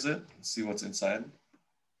visualize it and see what's inside.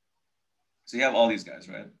 So you have all these guys,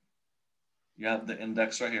 right? You have the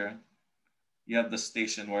index right here. You have the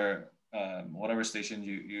station where whatever station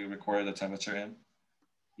you recorded the temperature in.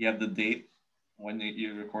 You have the date when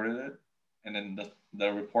you recorded it, and then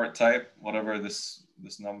the report type, whatever this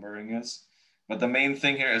numbering is. But the main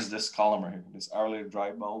thing here is this column right here, this hourly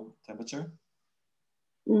dry bulb temperature.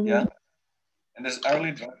 Yeah. And this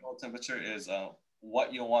hourly dry bulb temperature is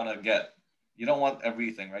what you want to get. You don't want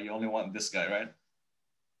everything, right? You only want this guy, right?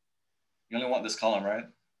 You only want this column, right?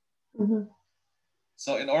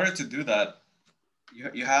 So in order to do that,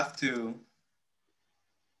 you have to,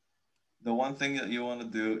 the one thing that you want to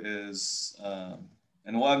do is,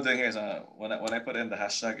 and what I'm doing here is when I put in the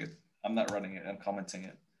hashtag, I'm not running it, I'm commenting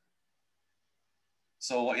it.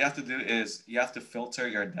 So what you have to do is you have to filter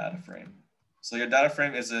your data frame. So your data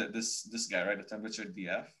frame is this guy, right? The temperature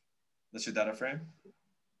DF. That's your data frame.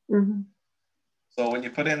 So when you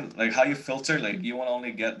put in, like how you filter, like you want to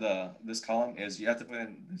only get this column is you have to put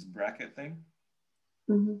in this bracket thing.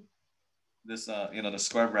 This, you know, the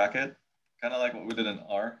square bracket, kind of like what we did in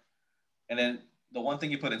R. And then the one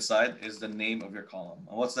thing you put inside is the name of your column.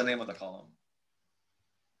 And what's the name of the column?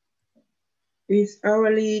 It's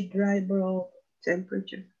hourly dry bulb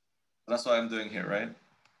temperature. That's what I'm doing here, right?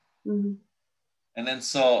 And then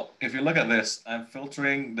so if you look at this, I'm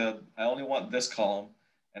filtering I only want this column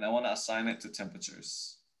and I want to assign it to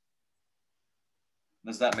temperatures.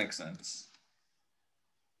 Does that make sense?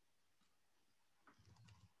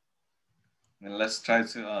 And let's try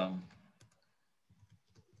to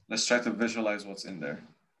visualize what's in there.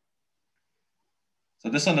 So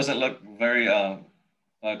this one doesn't look very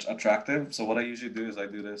attractive. So what I usually do is I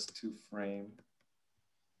do this to frame.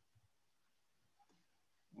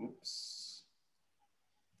 Oops.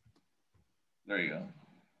 There you go.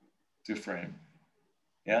 To frame.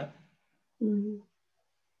 Yeah?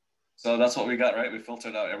 So that's what we got, right? We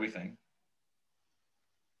filtered out everything.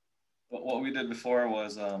 But what we did before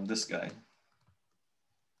was this guy.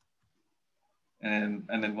 And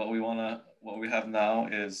then what we have now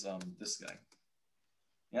is this guy.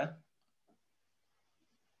 Yeah?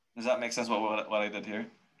 Does that make sense what I did here?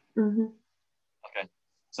 Okay.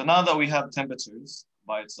 So now that we have temperatures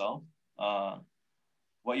by itself,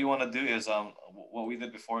 what you want to do is what we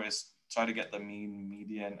did before is try to get the mean,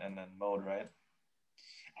 median, and then mode, right?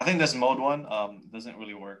 I think this mode one doesn't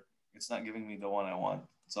really work. It's not giving me the one I want.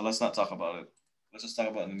 So let's not talk about it. Let's just talk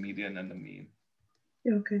about the median and the mean.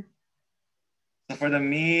 Okay. So for the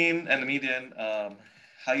mean and the median,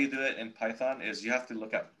 how you do it in Python is you have to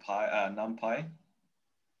look at NumPy.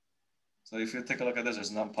 So if you take a look at this,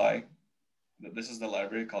 there's NumPy. This is the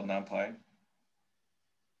library called NumPy.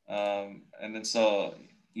 And then so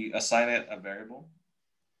you assign it a variable.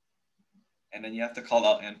 And then you have to call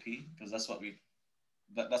out NP because that's what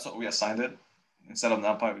we assigned it. Instead of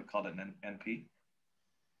NumPy, we called it NP.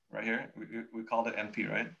 Right here, we called it NP,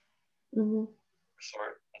 right?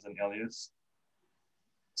 Short as an alias.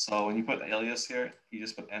 So when you put alias here, you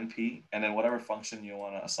just put NP, and then whatever function you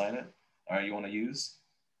want to assign it or you want to use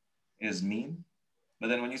is mean. But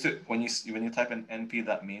then when you type in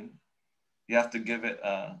NP.mean, you have to give it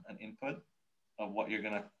an input of what you're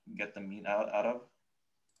gonna get the mean out of.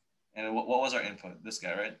 And what was our input? This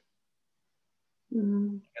guy, right? Get the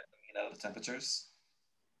mean out of the temperatures.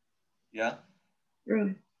 Yeah.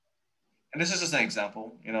 Right. And this is just an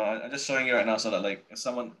example. You know, I'm just showing you right now so that like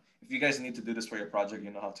if you guys need to do this for your project,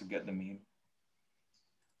 you know how to get the mean.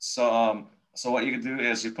 So what you can do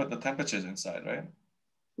is you put the temperatures inside, right?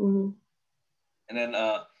 And then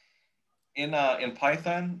in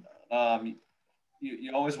Python,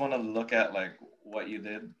 you always want to look at like what you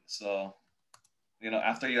did. So, you know,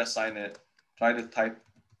 after you assign it, try to type,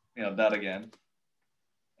 you know, that again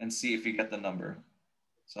and see if you get the number.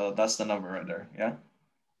 So that's the number right there. Yeah.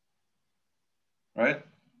 Right?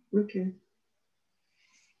 Okay.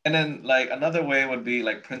 And then like another way would be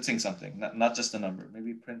like printing something, not just a number,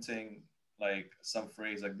 maybe printing like some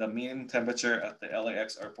phrase like the mean temperature at the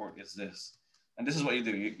LAX airport is this. And this is what you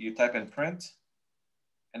do. You type in print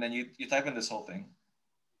and then you type in this whole thing.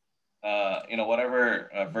 You know, whatever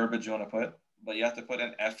verbiage you want to put, but you have to put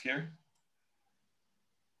an F here.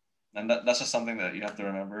 And that's just something that you have to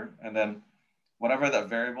remember. And then whatever that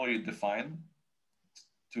variable you define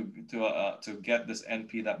to get this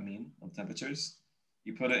NP, that mean of temperatures,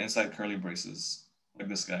 you put it inside curly braces, like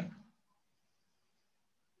this guy.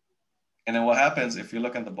 And then what happens if you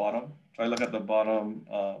look at the bottom, try look at the bottom,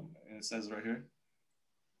 and it says right here,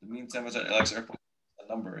 the mean temperature at LAX airport is a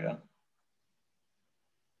number, yeah?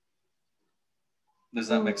 Does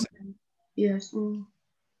that make sense? Yes.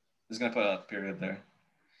 Just gonna put a period there.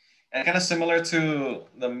 And kind of similar to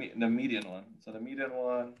the median one. So the median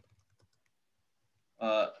one,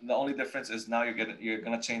 the only difference is now you're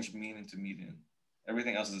gonna change mean into median.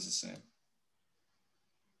 Everything else is the same.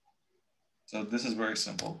 So this is very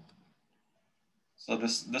simple. So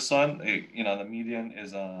this one, you know, the median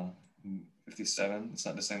is 57. It's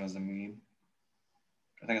not the same as the mean.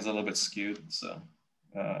 I think it's a little bit skewed. So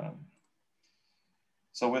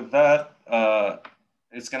with that,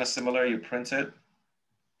 it's kind of similar. You print it.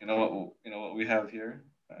 You know what we have here.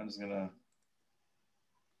 I'm just gonna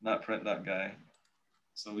not print that guy.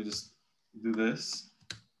 So we just do this.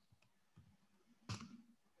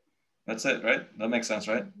 That's it, right? That makes sense,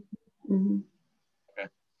 right? Mm-hmm. Okay.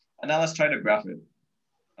 And now let's try to graph it.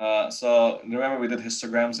 So remember we did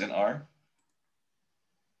histograms in R?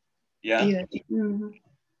 Yeah? Yeah. Mm-hmm.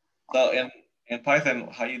 So in Python,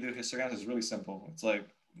 how you do histograms is really simple. It's like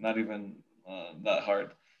not even that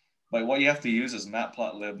hard. But what you have to use is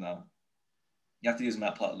MatPlotLib now. You have to use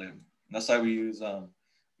MatPlotLib. That's why we use,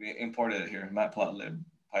 we imported it here, MatPlotLib,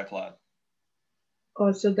 PyPlot.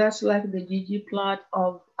 Oh, so that's like the ggplot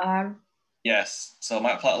of R? Yes. So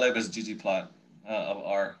MatPlotLib is ggplot of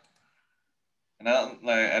R. And then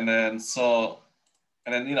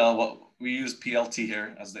you know what we use PLT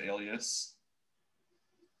here as the alias.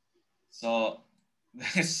 So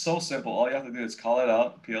it's so simple. All you have to do is call it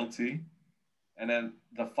out, PLT, and then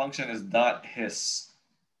the function is .his.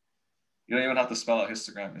 You don't even have to spell out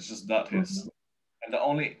histogram. It's just .his. Mm-hmm. And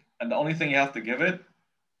the only thing you have to give it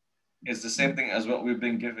is the same thing as what we've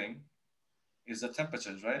been giving, is the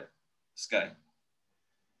temperatures, right? This guy.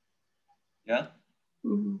 Yeah.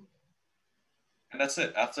 Mm-hmm. And that's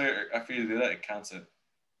it. After you do that, it counts it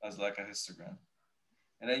as like a histogram.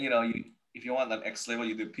 And then if you want an X label,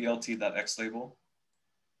 you do PLT.X label.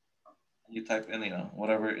 You type in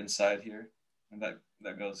whatever inside here, and that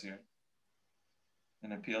goes here.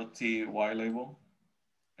 And then PLT Y label,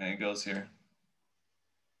 and it goes here.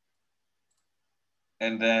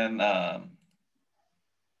 And then I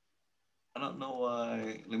don't know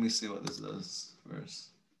why. Let me see what this does first.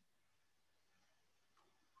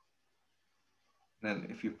 And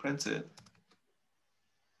then if you print it,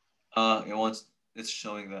 it's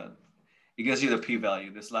showing that it gives you the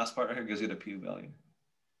p-value. This last part right here gives you the p-value.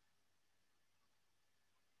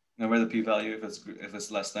 Remember the p-value? If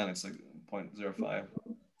it's less than, it's like 0.05.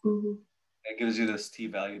 Mm-hmm. It gives you this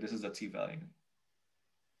t-value. This is the t-value.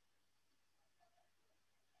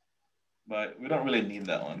 But we don't really need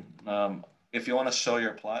that one. If you want to show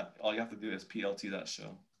your plot, all you have to do is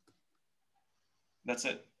plt.show. That's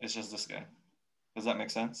it. It's just this guy. Does that make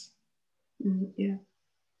sense? Mm-hmm. Yeah.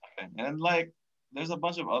 Okay. And there's a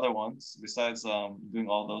bunch of other ones besides doing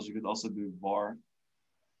all those. You could also do var.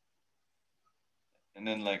 And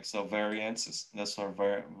then so variance, that's our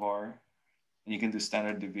var. And you can do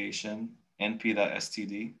standard deviation,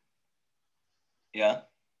 np.std. Yeah.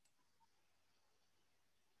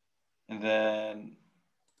 And then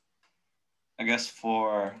I guess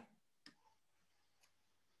for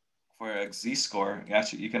a z-score,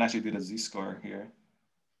 you can actually do the z-score here.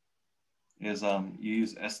 Is you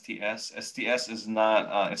use STS. STS is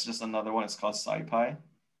not, it's just another one. It's called SciPy.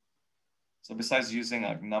 So besides using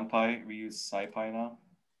NumPy, we use SciPy now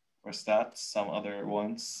for stats, some other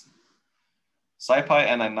ones. SciPy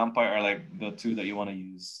and NumPy are the two that you want to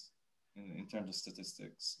use in terms of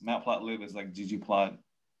statistics. MatPlotLib is like ggplot.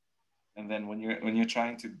 And then when you're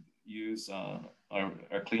trying to use or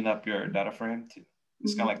clean up your data frame,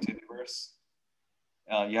 it's kind of like Tidyverse.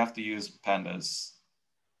 You have to use pandas.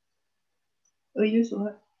 Oh, use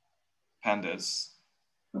what? Pandas.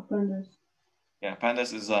 Oh, pandas. Yeah,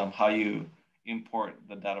 pandas is how you import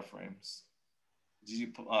the data frames.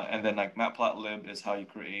 And then MatPlotLib is how you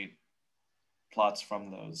create plots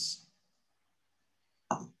from those.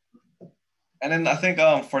 And then I think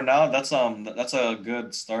for now that's a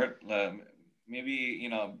good start. Maybe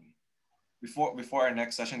before our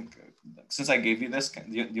next session, since I gave you this, do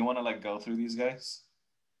you want to like go through these guys?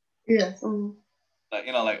 Yes. Like,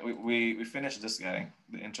 you know, like we finished this guy,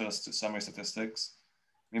 the intro to summary statistics.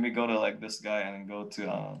 Maybe go to like this guy and then go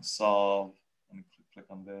to solve and click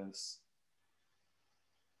on this.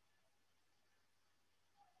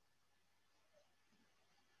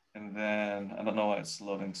 And then I don't know why it's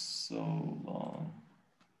loading so long.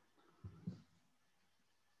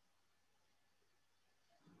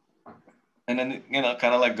 And then, you know,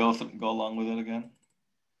 kind of like go along with it again.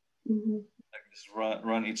 Like just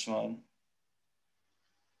run each one.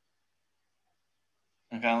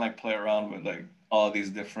 And kind of like play around with like all these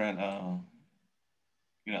different,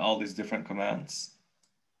 you know, all these different commands.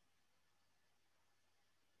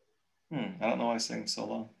 I don't know why it's saying so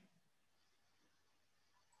long.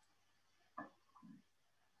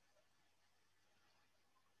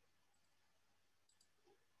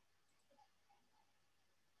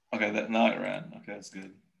 Okay, now it ran. Okay, that's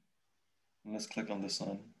good. And let's click on this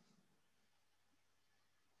one.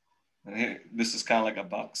 And here, this is kind of like a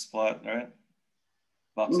box plot, right?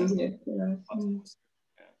 Box and Yeah.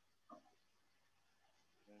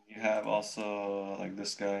 you have also like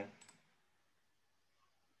this guy.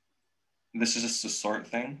 This is just to sort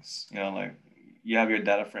things, you know, like you have your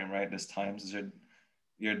data frame, right? This times is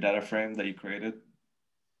your data frame that you created.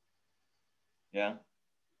 Yeah.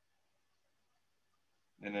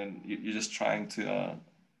 And then you're just trying to,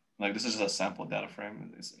 like, this is just a sample data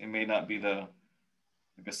frame. It may not be like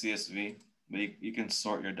a CSV, but you can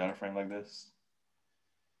sort your data frame like this.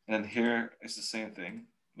 And then here it's the same thing.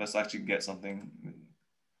 Let's actually get something.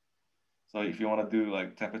 So if you want to do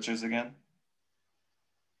like temperatures again,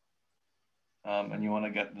 and you want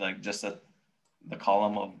to get like just the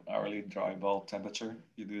column of hourly dry bulb temperature,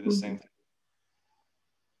 you do the same thing.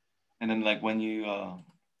 And then like when you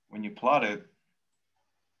plot it,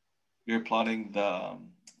 you're plotting the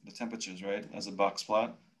temperatures, right? As a box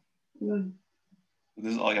plot. So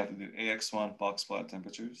this is all you have to do. AX1 box plot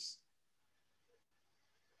temperatures.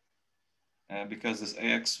 And because this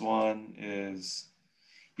AX1 is,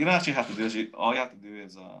 you don't actually have to do this. All you have to do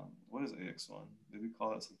is, what is AX1? Did we call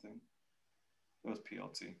that something? It was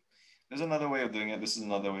PLT. There's another way of doing it. This is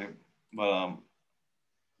another way, but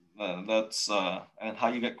that's and how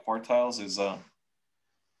you get quartiles is, for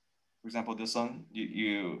example, this one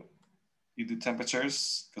you do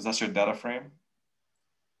temperatures because that's your data frame,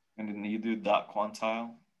 and then you do dot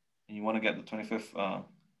quantile, and you want to get the 25th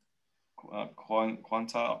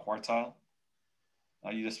quartile.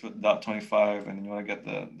 You just put dot 25, and then you want to get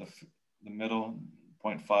the middle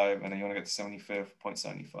 0.5, and then you want to get the 75th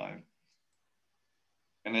 0.75,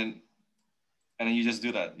 and then you just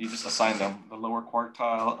do that. You just assign them the lower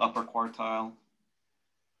quartile, upper quartile,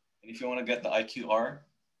 and if you want to get the IQR,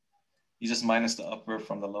 you just minus the upper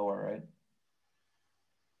from the lower, right?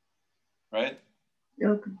 Right?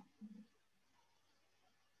 Okay.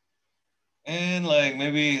 And like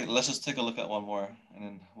maybe let's just take a look at one more, and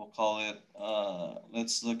then we'll call it.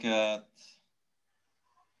 Let's look at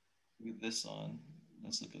this one.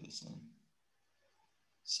 Let's look at this one.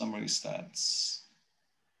 Summary stats.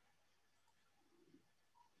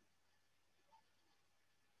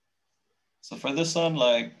 So for this one,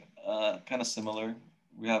 like kind of similar.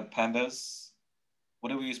 We have pandas.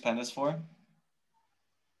 What do we use pandas for?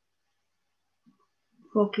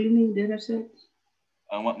 For cleaning data sets.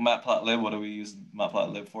 MatPlotLib, what do we use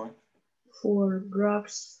MatPlotLib for? For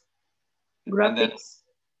graphs, graphics.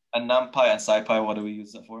 And NumPy and SciPy, what do we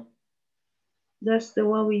use it for? That's the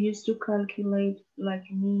one we use to calculate like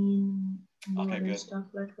mean and stuff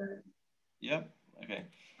like that. Yep. Okay.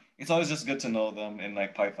 It's always just good to know them in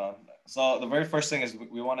like Python. So the very first thing is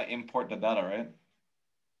we want to import the data, right?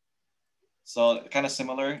 So kind of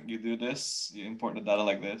similar, you do this, you import the data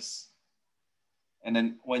like this. And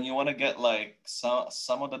then when you want to get like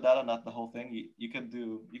some of the data, not the whole thing, you could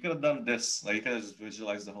have done this. Like you could have just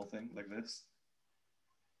visualized the whole thing like this.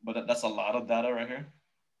 But that's a lot of data right here.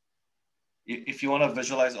 If you want to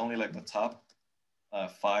visualize only like the top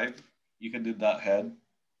 5, you can do dot head.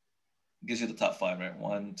 It gives you the top 5, right?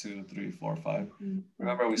 1, 2, 3, 4, 5.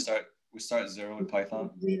 Remember, we start 0 with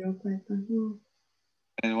Python. 0 Python.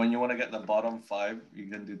 And when you want to get the bottom 5, you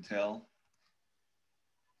can do tail.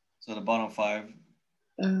 So the bottom 5,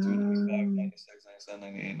 2, 95, 96, 97,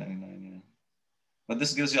 98, 99, yeah. But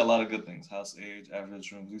this gives you a lot of good things. House age,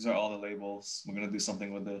 average rooms. These are all the labels. We're going to do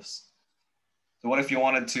something with this. So what if you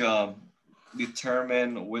wanted to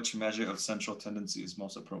determine which measure of central tendency is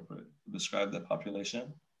most appropriate to describe the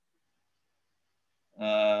population?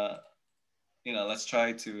 You know, let's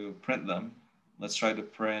try to print them. Let's try to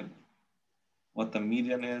print what the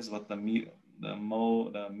median is, what the the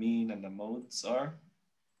mean, and the modes are.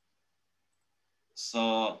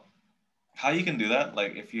 So how you can do that?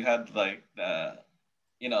 Like if you had like the,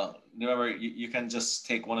 remember you can just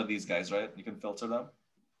take one of these guys, right? You can filter them.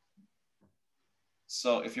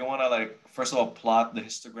 So if you want to like, first of all, plot the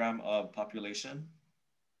histogram of population.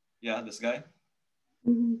 Yeah, this guy.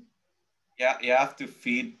 Mm-hmm. Yeah, you have to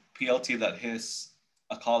feed PLT that his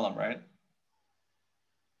a column, right?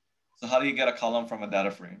 So how do you get a column from a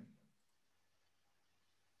data frame?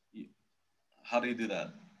 How do you do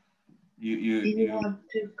that? You have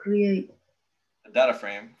to create a data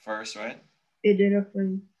frame first, right? a data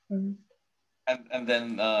frame first. And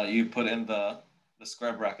then you put in the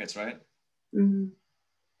square brackets, right? Mm-hmm.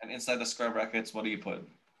 And inside the square brackets, what do you put?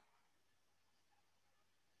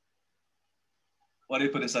 What do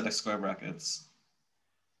you put inside the square brackets?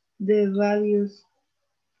 The values.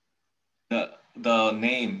 The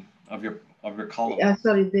name of your column.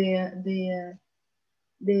 Sorry, the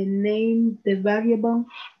name, the variable.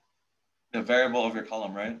 The variable of your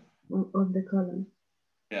column, right? Of the column.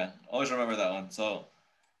 Yeah, always remember that one. So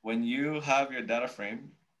when you have your data frame,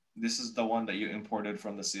 this is the one that you imported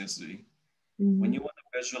from the CSV. Mm-hmm. When you want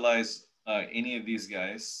to visualize any of these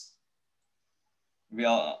guys, maybe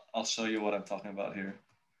I'll show you what I'm talking about here.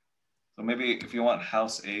 So maybe if you want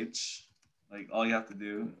house age, like all you have to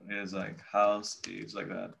do is like house age like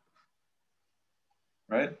that,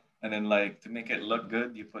 right? And then like to make it look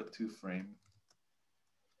good, you put 2frame.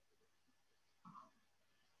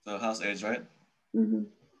 So house age, right? Mm-hmm.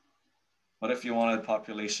 What if you wanted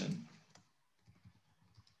population?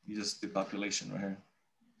 You just do population right here.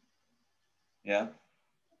 Yeah.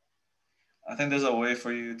 I think there's a way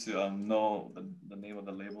for you to know the name of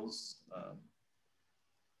the labels.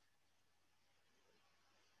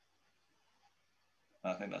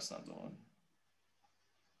 I think that's not the one.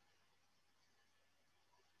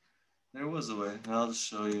 There was a way. I'll just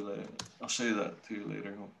show you later. I'll show you that to you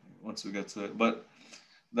later once we get to it. But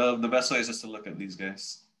the best way is just to look at these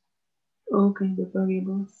guys. Okay, the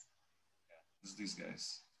variables. Yeah, it's these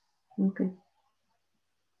guys. Okay.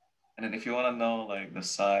 And then if you want to know like the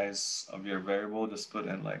size of your variable, just put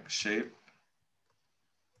in like shape.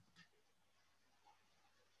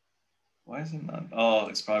 Why is it not? Oh,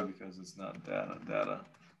 it's probably because it's not data.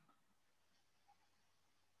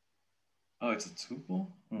 Oh, it's a tuple?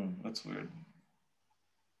 That's weird.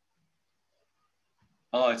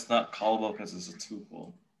 Oh, it's not callable because it's a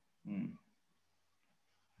tuple.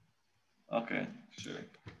 Okay, sure.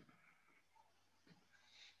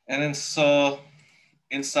 And then so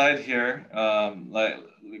inside here,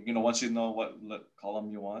 once you know what column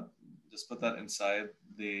you want, just put that inside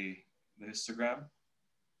the histogram.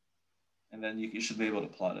 And then you should be able to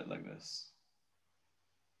plot it like this.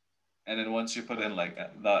 And then once you put in like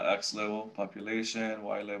the X level population,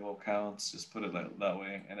 Y level counts, just put it that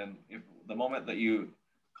way. And then if the moment that you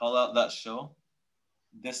call out that show,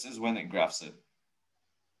 this is when it graphs it.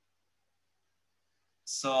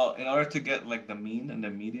 So in order to get like the mean and the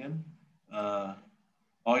median,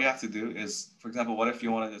 all you have to do is, for example, what if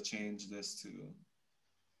you wanted to change this to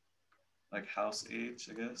like house age,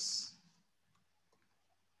 I guess.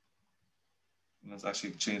 Let's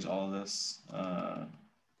actually change all of this.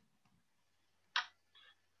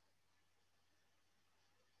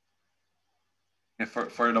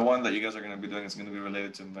 For the one that you guys are going to be doing, it's going to be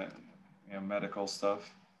related to medical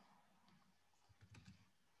stuff.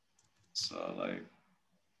 So like,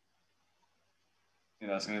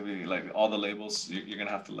 it's going to be like all the labels. You're going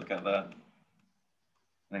to have to look at that.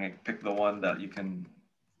 And then pick the one that you can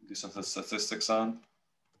do some statistics on.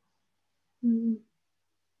 Mm-hmm.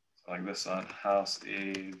 So like this on house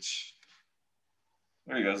age.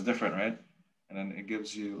 There you go. It's different, right? And then it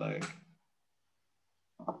gives you like,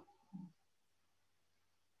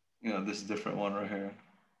 this different one right here.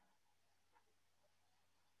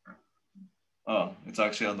 Oh, it's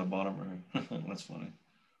actually on the bottom right here. That's funny.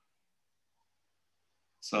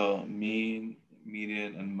 So mean,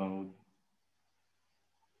 median, and mode.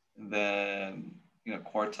 And then,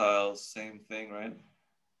 quartiles, same thing, right?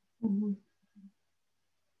 Mm-hmm.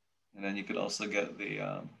 And then you could also get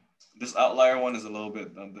the, this outlier one is a little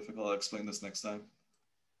bit difficult. I'll explain this next time.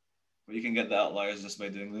 But you can get the outliers just by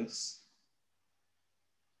doing this.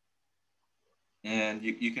 And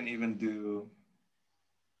you can even do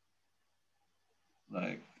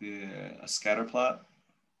like a scatter plot.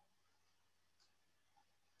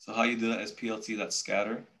 So how you do that is PLT that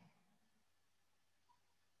scatter.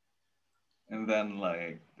 And then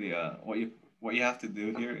like what you have to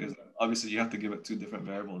do here is obviously you have to give it two different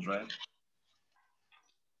variables, right?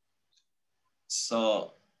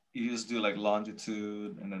 So you just do like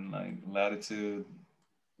longitude and then like latitude,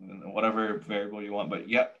 whatever variable you want, but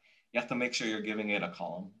you have to make sure you're giving it a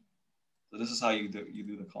column. So this is how you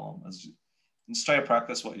do the column. Let's try to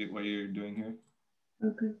practice what you're doing here.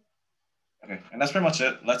 Okay. Okay, and that's pretty much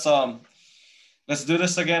it. Let's do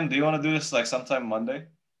this again. Do you want to do this like sometime Monday?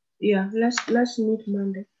 Yeah, let's meet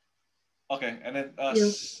Monday. Okay, and then yeah,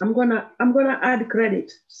 I'm gonna add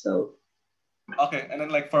credit. So. Okay, and then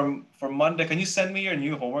like for Monday, can you send me your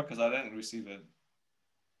new homework because I didn't receive it?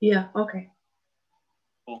 Yeah. Okay.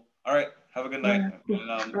 Cool. All right. Have a good night. Yeah, cool. And,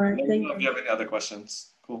 all right. let me Thank know if you. you have any other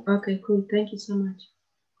questions. Cool. Okay. Cool. Thank you so much.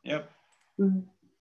 Yep. Mm-hmm.